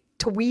like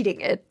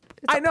tweeting it.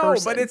 I know,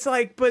 person. But it's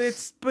like, but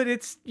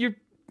it's you're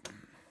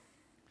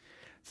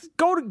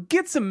go to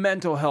get some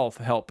mental health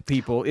help,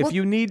 people. If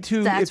you need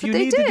to, if you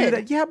need to do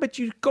that, yeah. But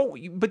you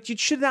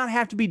should not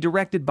have to be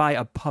directed by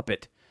a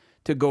puppet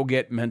to go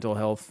get mental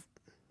health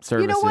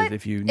services. You know what?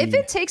 If you need. If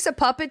it takes a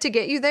puppet to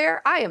get you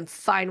there, I am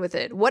fine with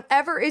it.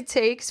 Whatever it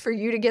takes for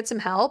you to get some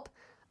help,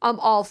 I'm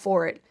all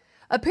for it.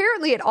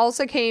 Apparently, it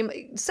also came.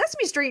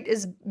 Sesame Street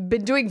has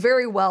been doing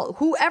very well.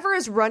 Whoever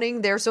is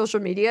running their social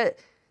media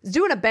is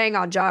doing a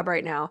bang-on job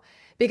right now,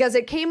 because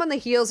it came on the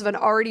heels of an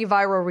already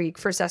viral week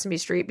for Sesame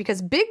Street,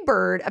 because Big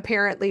Bird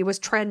apparently was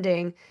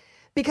trending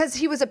because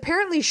he was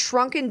apparently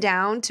shrunken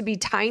down to be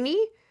tiny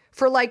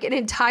for like an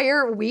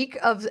entire week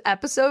of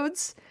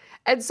episodes.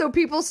 And so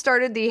people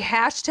started the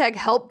hashtag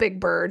help Big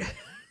Bird.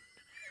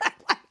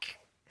 Like,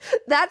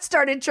 that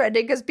started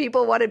trending because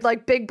people wanted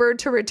like Big Bird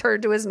to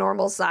return to his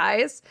normal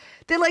size.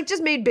 They like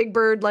just made Big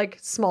Bird like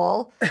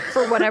small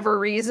for whatever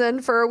reason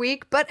for a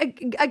week. But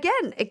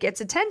again, it gets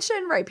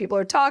attention, right? People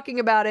are talking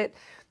about it.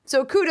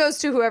 So kudos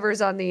to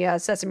whoever's on the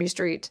Sesame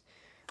Street.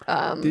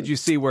 Did you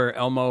see where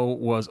Elmo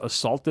was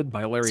assaulted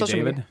by Larry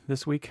David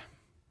this week?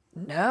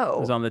 No. It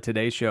was on the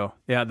Today Show.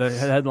 Yeah, the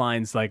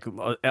headlines, like,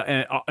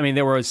 I mean,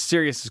 they were as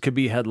serious as could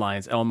be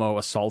headlines. Elmo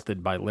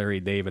assaulted by Larry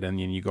David, and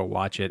you go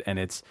watch it, and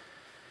it's,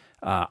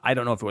 I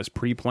don't know if it was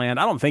pre-planned.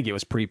 I don't think it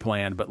was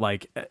pre-planned, but,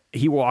 like,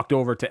 he walked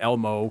over to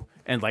Elmo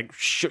and, like,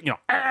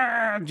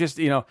 just,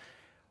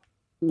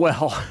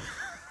 well...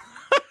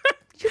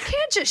 You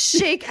can't just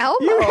shake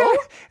Elmo.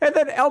 And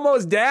then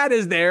Elmo's dad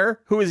is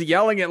there, who is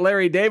yelling at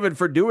Larry David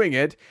for doing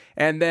it,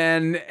 and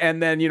then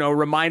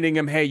reminding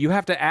him, hey, you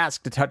have to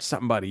ask to touch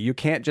somebody. You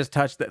can't just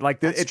touch that. Like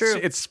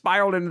it's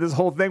spiraled into this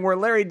whole thing where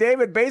Larry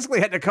David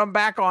basically had to come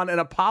back on and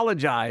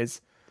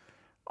apologize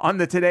on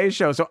the Today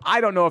Show. So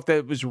I don't know if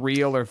that was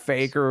real or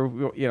fake or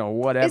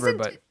whatever.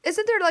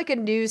 Isn't there like a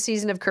new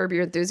season of Curb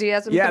Your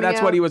Enthusiasm? Yeah,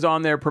 that's what he was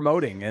on there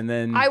promoting, and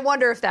then I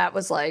wonder if that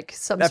was like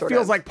that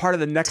feels like part of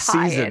the next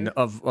season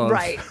of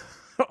right.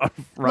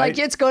 Right? Like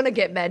it's going to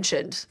get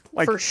mentioned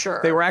for sure.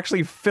 They were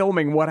actually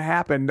filming what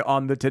happened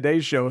on the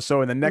Today Show,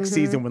 so in the next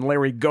season when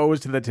Larry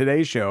goes to the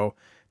Today Show,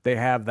 they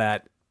have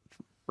that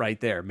right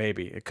there.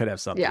 Maybe it could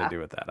have something to do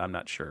with that. I'm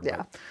not sure.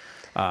 Yeah.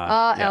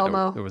 But,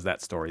 Elmo. There was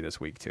that story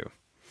this week too.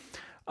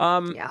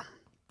 Yeah.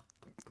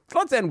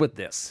 Let's end with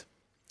this.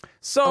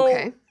 So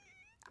okay.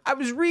 I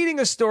was reading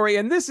a story,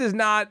 and this is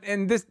not,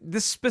 and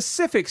this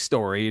specific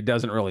story, it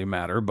doesn't really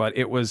matter, but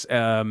it was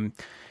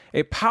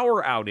a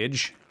power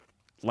outage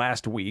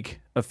last week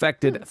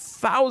affected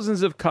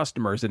thousands of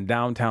customers in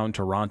downtown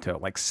Toronto,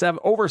 like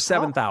over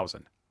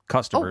 7,000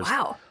 customers. Oh,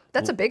 wow.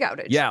 That's a big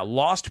outage. Yeah,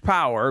 lost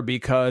power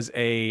because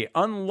a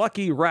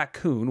unlucky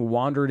raccoon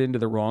wandered into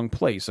the wrong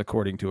place,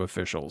 according to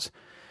officials.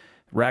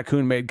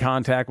 Raccoon made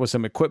contact with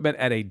some equipment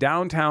at a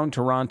downtown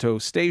Toronto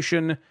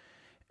station,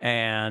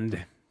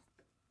 and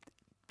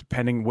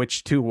depending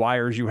which two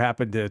wires you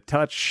happen to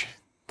touch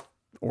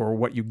or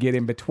what you get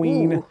in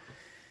between,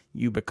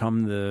 you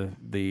become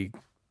the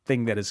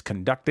thing that is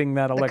conducting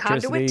that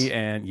electricity,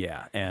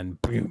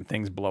 and boom,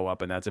 things blow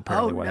up, and that's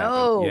apparently what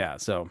happened. Yeah,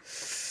 so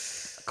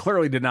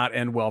clearly did not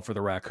end well for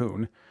the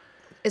raccoon.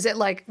 Is it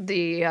like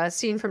the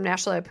scene from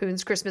National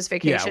Lampoon's Christmas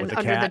Vacation with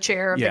under cat. the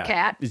chair of the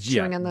cat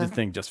chewing on the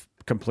thing just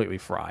completely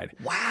fried.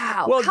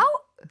 Wow. Well, How?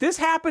 this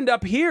happened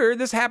up here.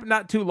 This happened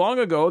not too long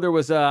ago. There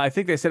was, I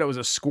think they said it was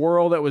a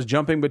squirrel that was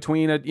jumping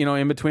between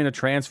in between a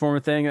transformer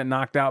thing that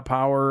knocked out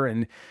power.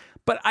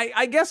 But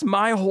I guess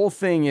my whole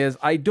thing is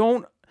I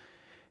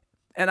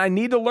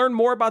need to learn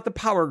more about the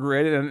power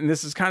grid. And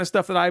this is kind of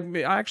stuff that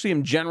I actually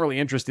am generally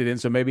interested in.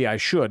 So maybe I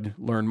should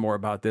learn more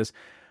about this.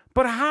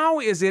 But how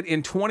is it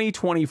in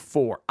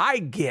 2024? I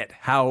get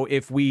how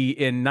if we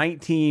in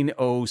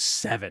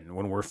 1907,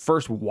 when we're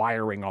first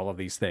wiring all of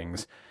these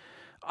things,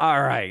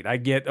 all right, I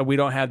get we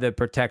don't have the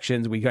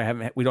protections, we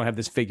don't have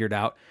this figured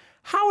out.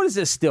 How does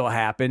this still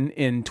happen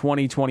in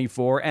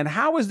 2024? And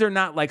how is there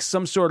not like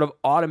some sort of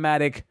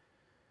automatic,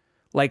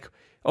 like,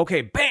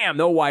 okay, bam,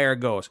 no wire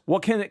goes. Well,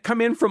 can it come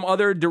in from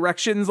other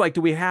directions? Like,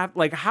 do we have,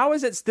 like, how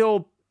is it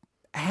still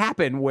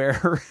happen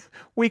where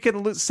we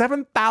can lose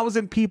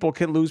 7,000 people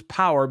can lose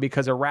power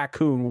because a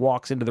raccoon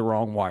walks into the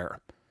wrong wire?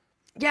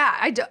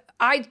 Yeah,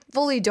 I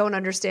fully don't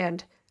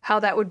understand how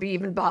that would be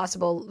even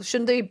possible.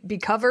 Shouldn't they be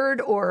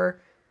covered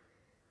or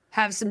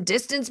have some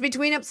distance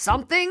between them?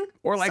 Something?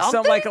 Or like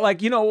something?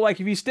 like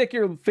if you stick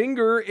your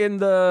finger in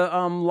the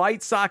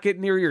light socket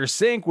near your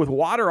sink with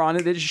water on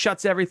it, it just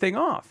shuts everything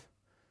off.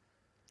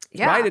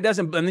 Yeah. Right? It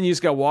doesn't, and then you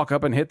just got to walk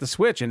up and hit the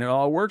switch and it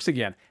all works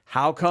again.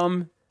 How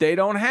come they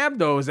don't have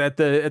those at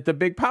the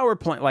big power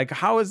plant? Like,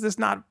 how is this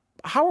not,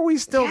 how are we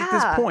still at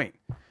this point?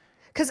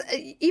 Because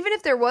even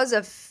if there was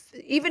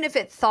even if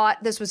it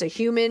thought this was a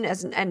human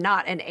and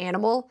not an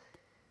animal,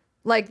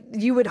 like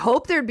you would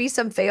hope there'd be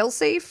some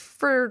fail-safe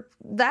for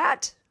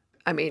that.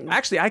 I mean,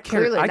 actually, I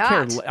care,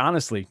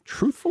 honestly,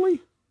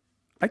 truthfully,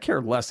 I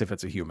care less if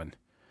it's a human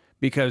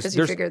because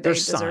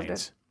there's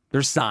signs.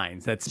 There's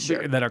signs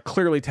that are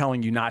clearly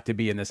telling you not to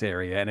be in this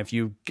area, and if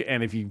you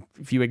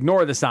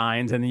ignore the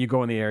signs and then you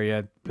go in the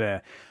area,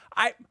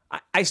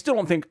 I still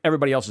don't think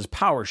everybody else's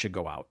power should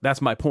go out.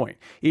 That's my point.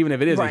 Even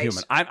if it is a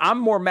human, I'm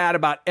more mad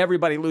about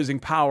everybody losing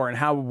power and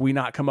how would we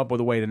not come up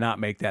with a way to not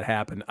make that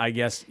happen. I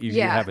guess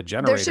you have a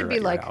generator there should be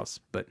at your like, house,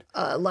 but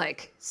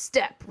like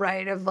step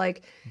right of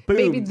like boom,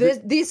 maybe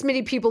these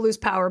many people lose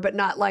power, but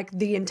not like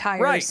the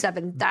entire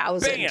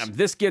 7,000. Bam!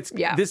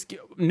 This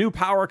new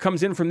power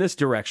comes in from this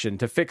direction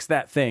to fix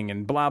that thing,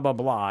 and blah blah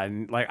blah.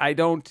 And like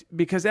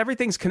because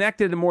everything's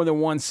connected in more than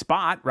one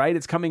spot, right?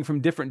 It's coming from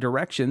different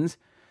directions.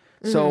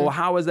 So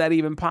how is that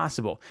even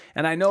possible?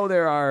 And I know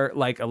there are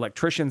like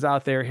electricians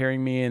out there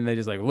hearing me and they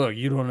just like, look,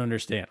 you don't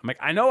understand. I'm like,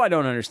 I know I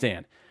don't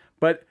understand,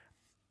 but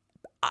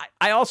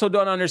I also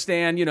don't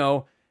understand,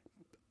 well,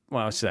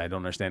 I say I don't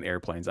understand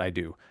airplanes. I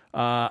do.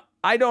 I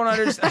don't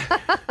understand.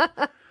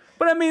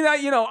 But I mean,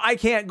 I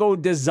can't go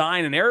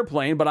design an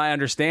airplane, but I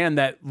understand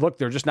that, look,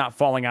 they're just not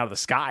falling out of the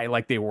sky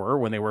like they were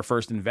when they were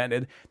first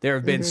invented. There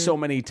have been so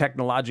many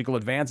technological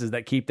advances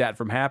that keep that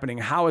from happening.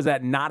 How has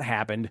that not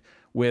happened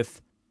with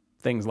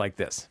things like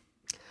this?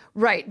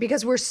 Right,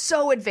 because we're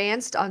so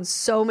advanced on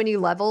so many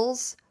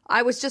levels.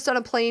 I was just on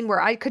a plane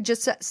where I could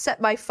just set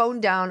my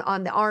phone down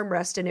on the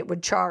armrest and it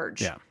would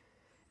charge. Yeah.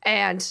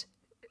 And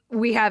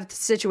we have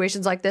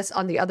situations like this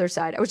on the other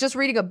side. I was just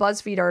reading a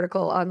BuzzFeed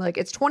article on like,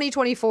 it's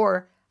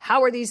 2024.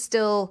 How are these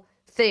still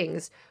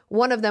things?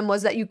 One of them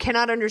was that you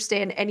cannot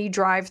understand any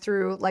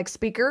drive-through like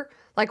speaker.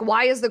 Like,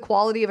 why is the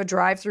quality of a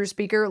drive-through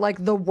speaker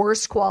like the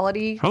worst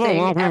quality thing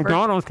ever?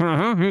 McDonald's, can I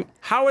help you?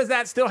 How does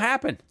that still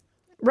happen?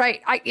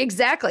 Right.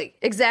 Exactly.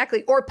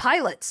 Or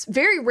pilots.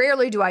 Very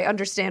rarely do I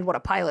understand what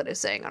a pilot is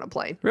saying on a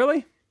plane.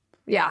 Really?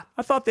 Yeah.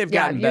 I thought they've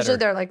gotten better. Usually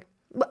they're like,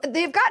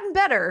 they've gotten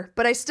better,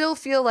 but I still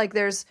feel like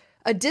there's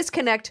a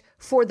disconnect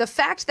for the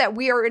fact that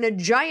we are in a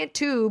giant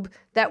tube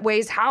that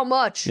weighs how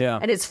much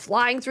and is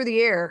flying through the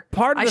air.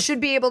 It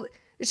should be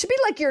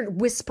like you're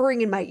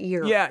whispering in my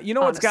ear. Yeah,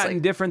 what's gotten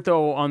different,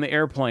 though, on the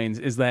airplanes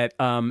is that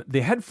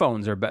the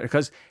headphones are better.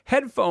 Because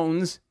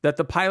headphones that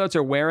the pilots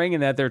are wearing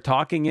and that they're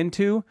talking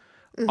into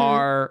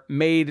are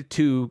made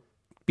to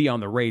be on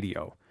the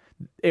radio.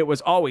 It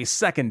was always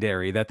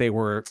secondary that they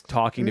were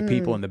talking to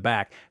people in the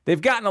back. They've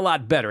gotten a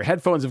lot better.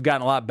 Headphones have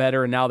gotten a lot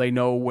better, and now they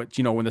know what,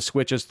 when the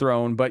switch is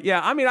thrown. But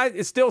yeah, I mean,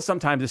 it's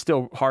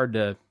still hard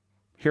to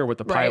hear what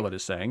the pilot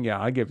is saying.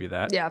 Yeah, I give you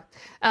that. Yeah.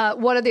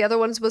 One of the other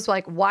ones was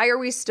like, why are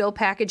we still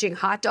packaging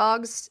hot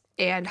dogs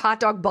and hot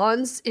dog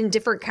buns in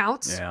different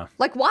counts? Yeah.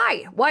 Like,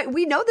 why? Why?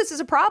 We know this is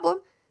a problem.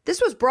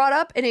 This was brought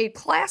up in a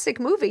classic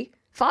movie,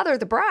 Father of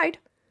the Bride.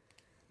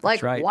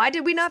 Like, why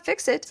did we not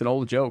fix it? It's an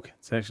old joke.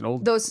 It's actually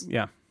an old...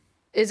 Yeah.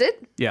 Is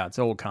it? Yeah, it's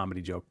an old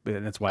comedy joke.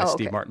 And that's why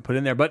Steve Martin put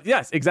in there. But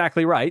yes,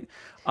 exactly right.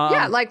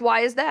 Yeah, like, why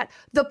is that?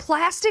 The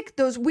plastic,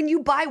 when you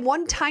buy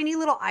one tiny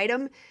little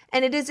item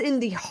and it is in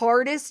the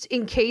hardest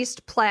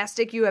encased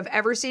plastic you have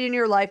ever seen in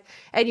your life,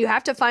 and you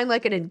have to find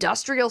like an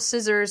industrial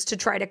scissors to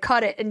try to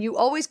cut it, and you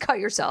always cut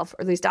yourself,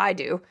 or at least I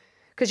do,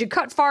 because you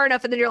cut far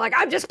enough and then you're like,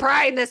 I'm just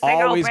prying this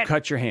thing Always open.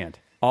 cut your hand.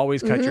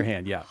 Always cut your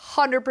hand, yeah.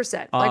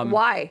 100%. Like,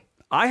 why?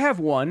 I have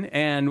one,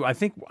 and I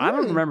think, I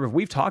don't remember if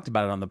we've talked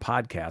about it on the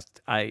podcast.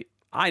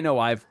 I know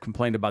I've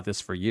complained about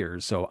this for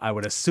years, so I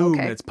would assume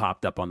Okay. it's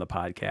popped up on the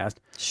podcast.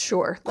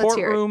 Sure. Let's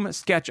hear it. Courtroom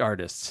sketch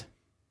artists.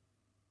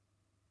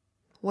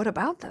 What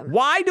about them?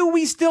 Why do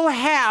we still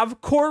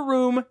have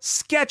courtroom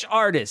sketch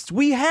artists?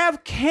 We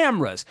have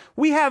cameras.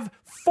 We have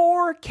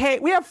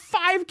 4K. We have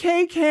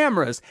 5K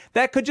cameras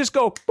that could just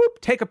go,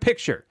 boop, take a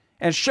picture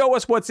and show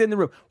us what's in the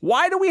room.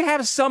 Why do we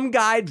have some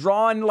guy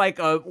drawing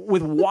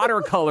with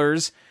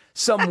watercolors,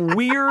 some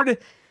weird,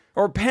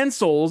 or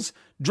pencils,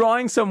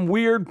 drawing some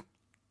weird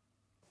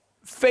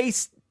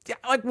face?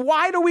 Like,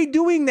 why are we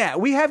doing that?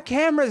 We have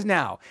cameras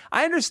now.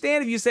 I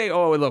understand if you say,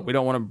 oh, look, we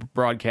don't want to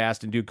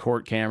broadcast and do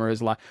court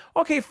cameras.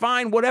 Okay,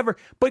 fine, whatever.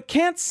 But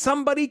can't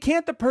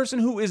the person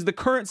who is the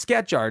current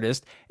sketch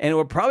artist, and it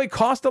would probably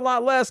cost a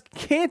lot less,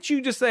 can't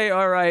you just say,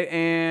 all right,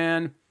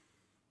 and...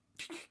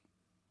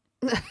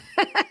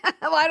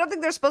 Well, I don't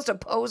think they're supposed to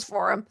pose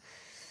for him.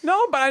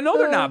 No, but I know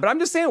they're not. But I'm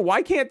just saying,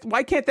 why can't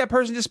that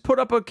person just put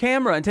up a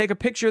camera and take a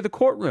picture of the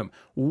courtroom?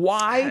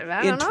 Why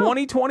I in don't know.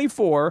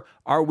 2024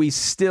 are we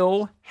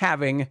still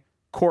having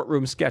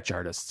courtroom sketch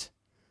artists?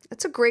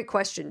 That's a great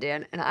question,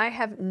 Dan, and I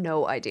have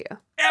no idea.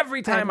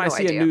 Every time I no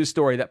see idea. a news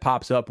story that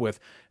pops up with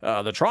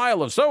the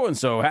trial of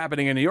so-and-so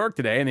happening in New York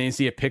today, and then you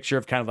see a picture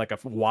of kind of like a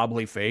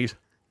wobbly face.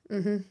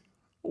 Mm-hmm.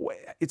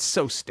 It's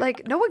so stupid.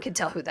 Like, no one can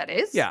tell who that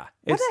is. Yeah.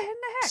 What It's the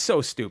heck?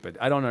 so stupid.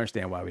 I don't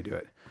understand why we do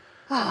it.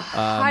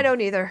 I don't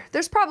either.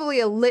 There's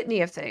probably a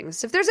litany of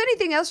things. If there's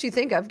anything else you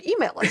think of,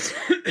 email us.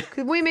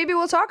 Maybe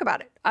we'll talk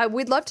about it.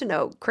 We'd love to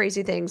know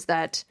crazy things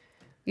that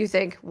you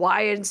think,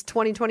 why in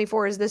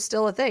 2024 is this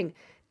still a thing?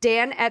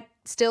 Dan at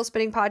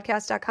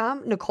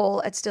stillspinningpodcast.com,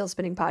 Nicole at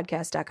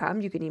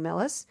stillspinningpodcast.com. You can email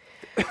us.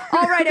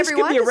 All right, This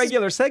everyone. could be a This is-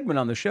 regular segment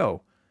on the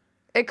show.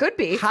 It could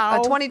be.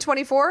 How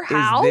 2024.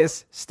 How? Is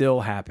this still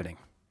happening?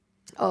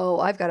 Oh,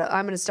 I'm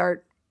going to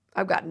start.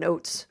 I've got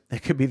notes.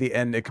 It could be the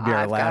end. It could be our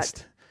I've got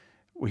last.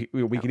 We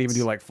could even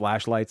do like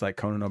flashlights like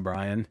Conan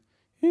O'Brien.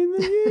 In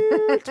the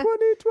year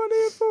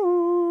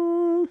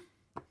 2024.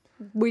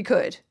 We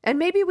could. And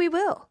maybe we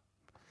will.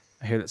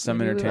 I hear that some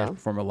Maybe we entertainers will.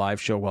 perform a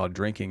live show while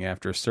drinking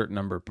after a certain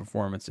number of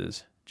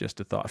performances. Just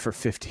a thought for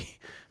 50.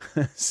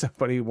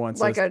 Somebody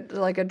wants Like us.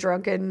 a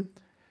drunken.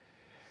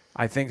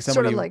 I think sort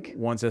somebody of like-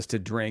 wants us to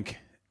drink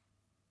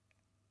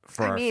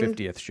for our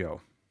 50th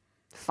show.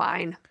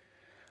 Fine.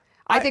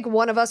 I think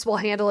one of us will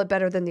handle it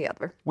better than the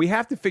other. We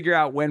have to figure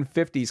out when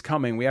 50 is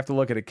coming. We have to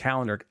look at a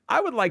calendar. I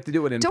would like to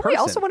do it in Don't person. we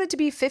also want it to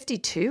be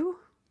 52?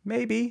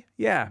 Maybe.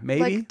 Yeah,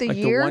 maybe. Like the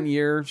year? 1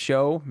 year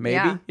show, maybe.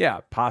 Yeah. Yeah,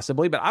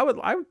 possibly. But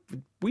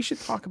we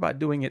should talk about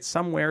doing it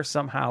somewhere,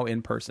 somehow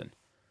in person.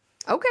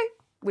 Okay.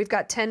 We've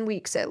got 10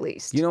 weeks at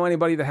least. You know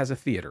anybody that has a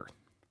theater?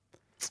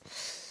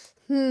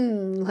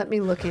 Let me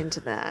look into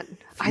that.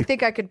 I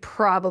think I could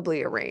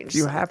probably arrange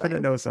You happen to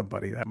something. know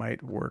somebody that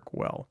might work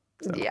well.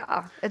 So.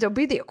 Yeah. It'll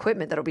be the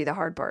equipment that'll be the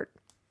hard part.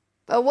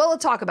 Oh, we'll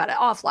talk about it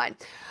offline.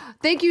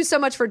 Thank you so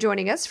much for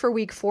joining us for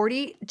week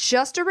 40.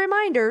 Just a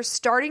reminder,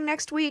 starting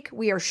next week,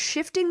 we are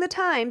shifting the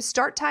time.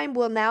 Start time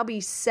will now be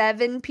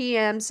 7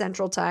 p.m.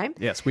 Central Time.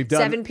 Yes, we've done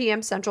 7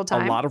 p.m. Central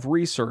Time. a lot of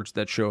research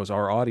that shows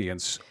our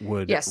audience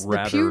would Yes,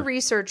 rather... the Pew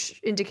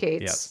Research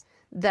indicates Yes.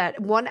 that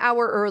 1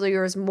 hour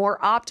earlier is more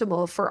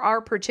optimal for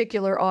our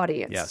particular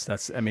audience. Yes,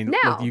 that's. I mean,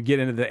 Now- look, you get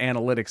into the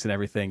analytics and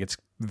everything. It's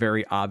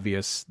very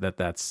obvious that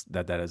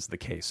that is the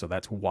case. So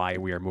that's why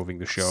we are moving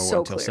the show So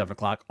until clear.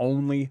 7:00,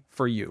 only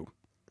for you.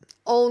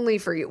 Only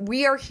for you.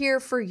 We are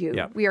here for you.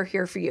 Yeah. We are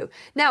here for you.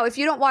 Now, if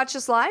you don't watch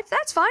us live,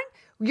 that's fine.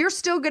 You're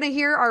still going to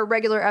hear our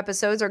regular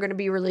episodes are going to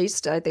be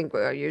released, I think,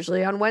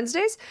 usually on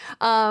Wednesdays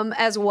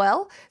as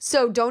well.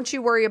 So don't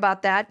you worry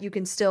about that. You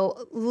can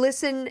still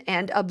listen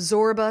and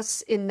absorb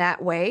us in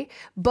that way.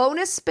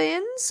 Bonus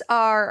spins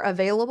are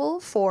available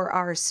for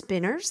our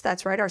spinners.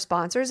 That's right, our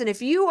sponsors. And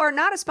if you are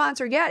not a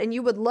sponsor yet and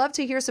you would love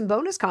to hear some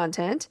bonus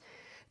content,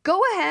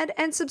 go ahead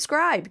and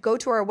subscribe. Go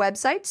to our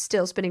website,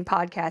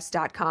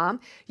 stillspinningpodcast.com.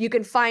 You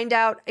can find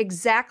out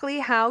exactly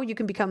how you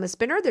can become a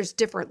spinner. There's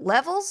different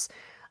levels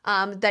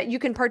that you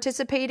can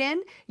participate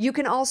in. You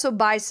can also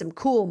buy some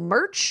cool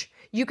merch.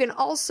 You can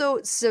also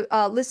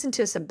listen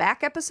to some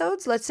back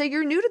episodes. Let's say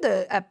you're new to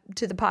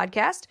the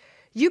podcast.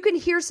 You can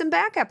hear some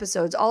back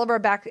episodes. All of our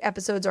back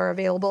episodes are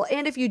available.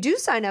 And if you do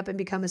sign up and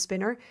become a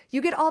spinner,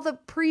 you get all the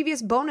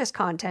previous bonus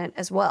content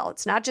as well.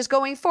 It's not just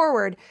going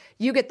forward.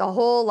 You get the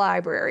whole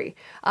library.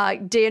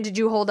 Dan, did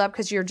you hold up?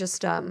 Because you're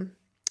just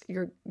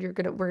we're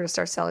gonna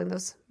start selling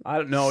those. I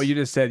don't know. You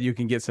just said you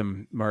can get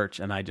some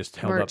merch, and I just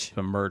held up Merch.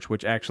 some merch,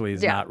 which actually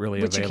is Yeah, not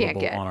really which you can't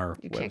available get. on our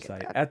You can't get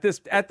website that.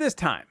 at this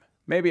time.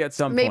 Maybe at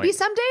some Maybe point.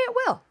 someday it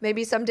will.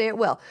 Maybe someday it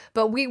will.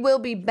 But we will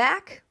be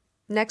back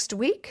next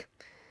week,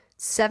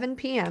 7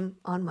 p.m.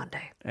 on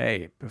Monday.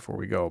 Hey, before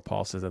we go,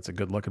 Paul says that's a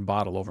good-looking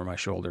bottle over my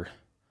shoulder,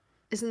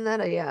 Isn't that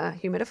a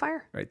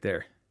humidifier? right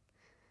there.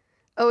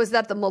 Oh, is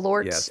that the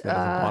Malort Yes, that is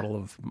a bottle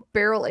of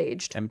barrel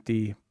aged?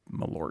 empty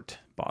Malort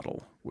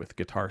bottle with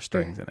guitar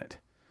strings in it,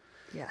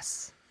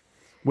 Yes.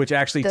 which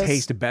actually Those-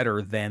 taste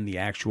better than the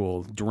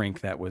actual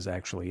drink that was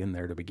actually in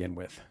there to begin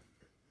with.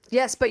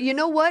 Yes, but you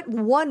know what?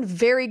 One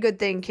very good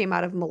thing came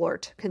out of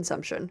Malort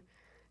consumption.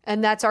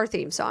 And that's our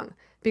theme song.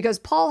 Because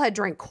Paul had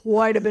drank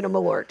quite a bit of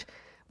Malort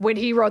when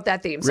he wrote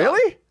that theme song.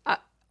 Really?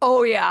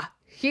 Oh, yeah.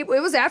 It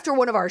was after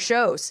one of our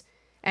shows.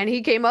 And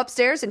he came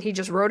upstairs and he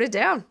just wrote it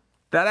down.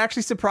 That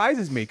actually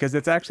surprises me because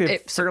it's actually a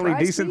fairly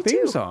decent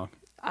theme song.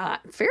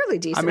 Fairly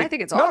decent. I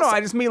think it's no, awesome. No,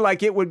 I just mean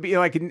like it would be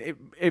like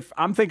if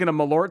I'm thinking a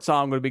Malort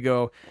song would be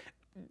go,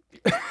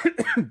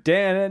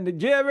 Dan, and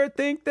did you ever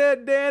think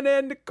that Dan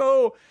and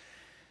Nicole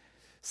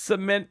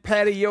cement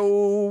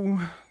patio,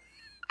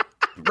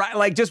 right?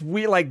 Like just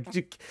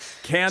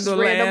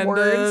candle and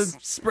words.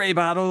 spray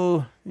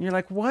bottle. And you're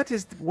like, what's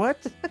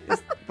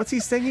he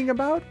singing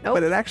about? Nope.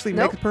 But it actually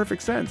makes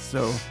perfect sense.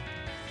 So,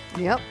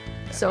 yep.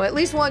 So at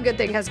least one good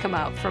thing has come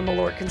out from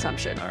Malort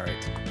consumption. All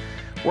right.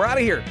 We're out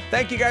of here.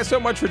 Thank you guys so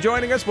much for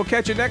joining us. We'll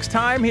catch you next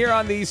time here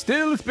on the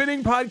Still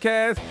Spinning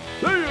Podcast.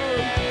 See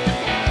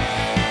ya.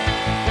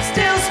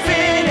 Still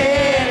spinning.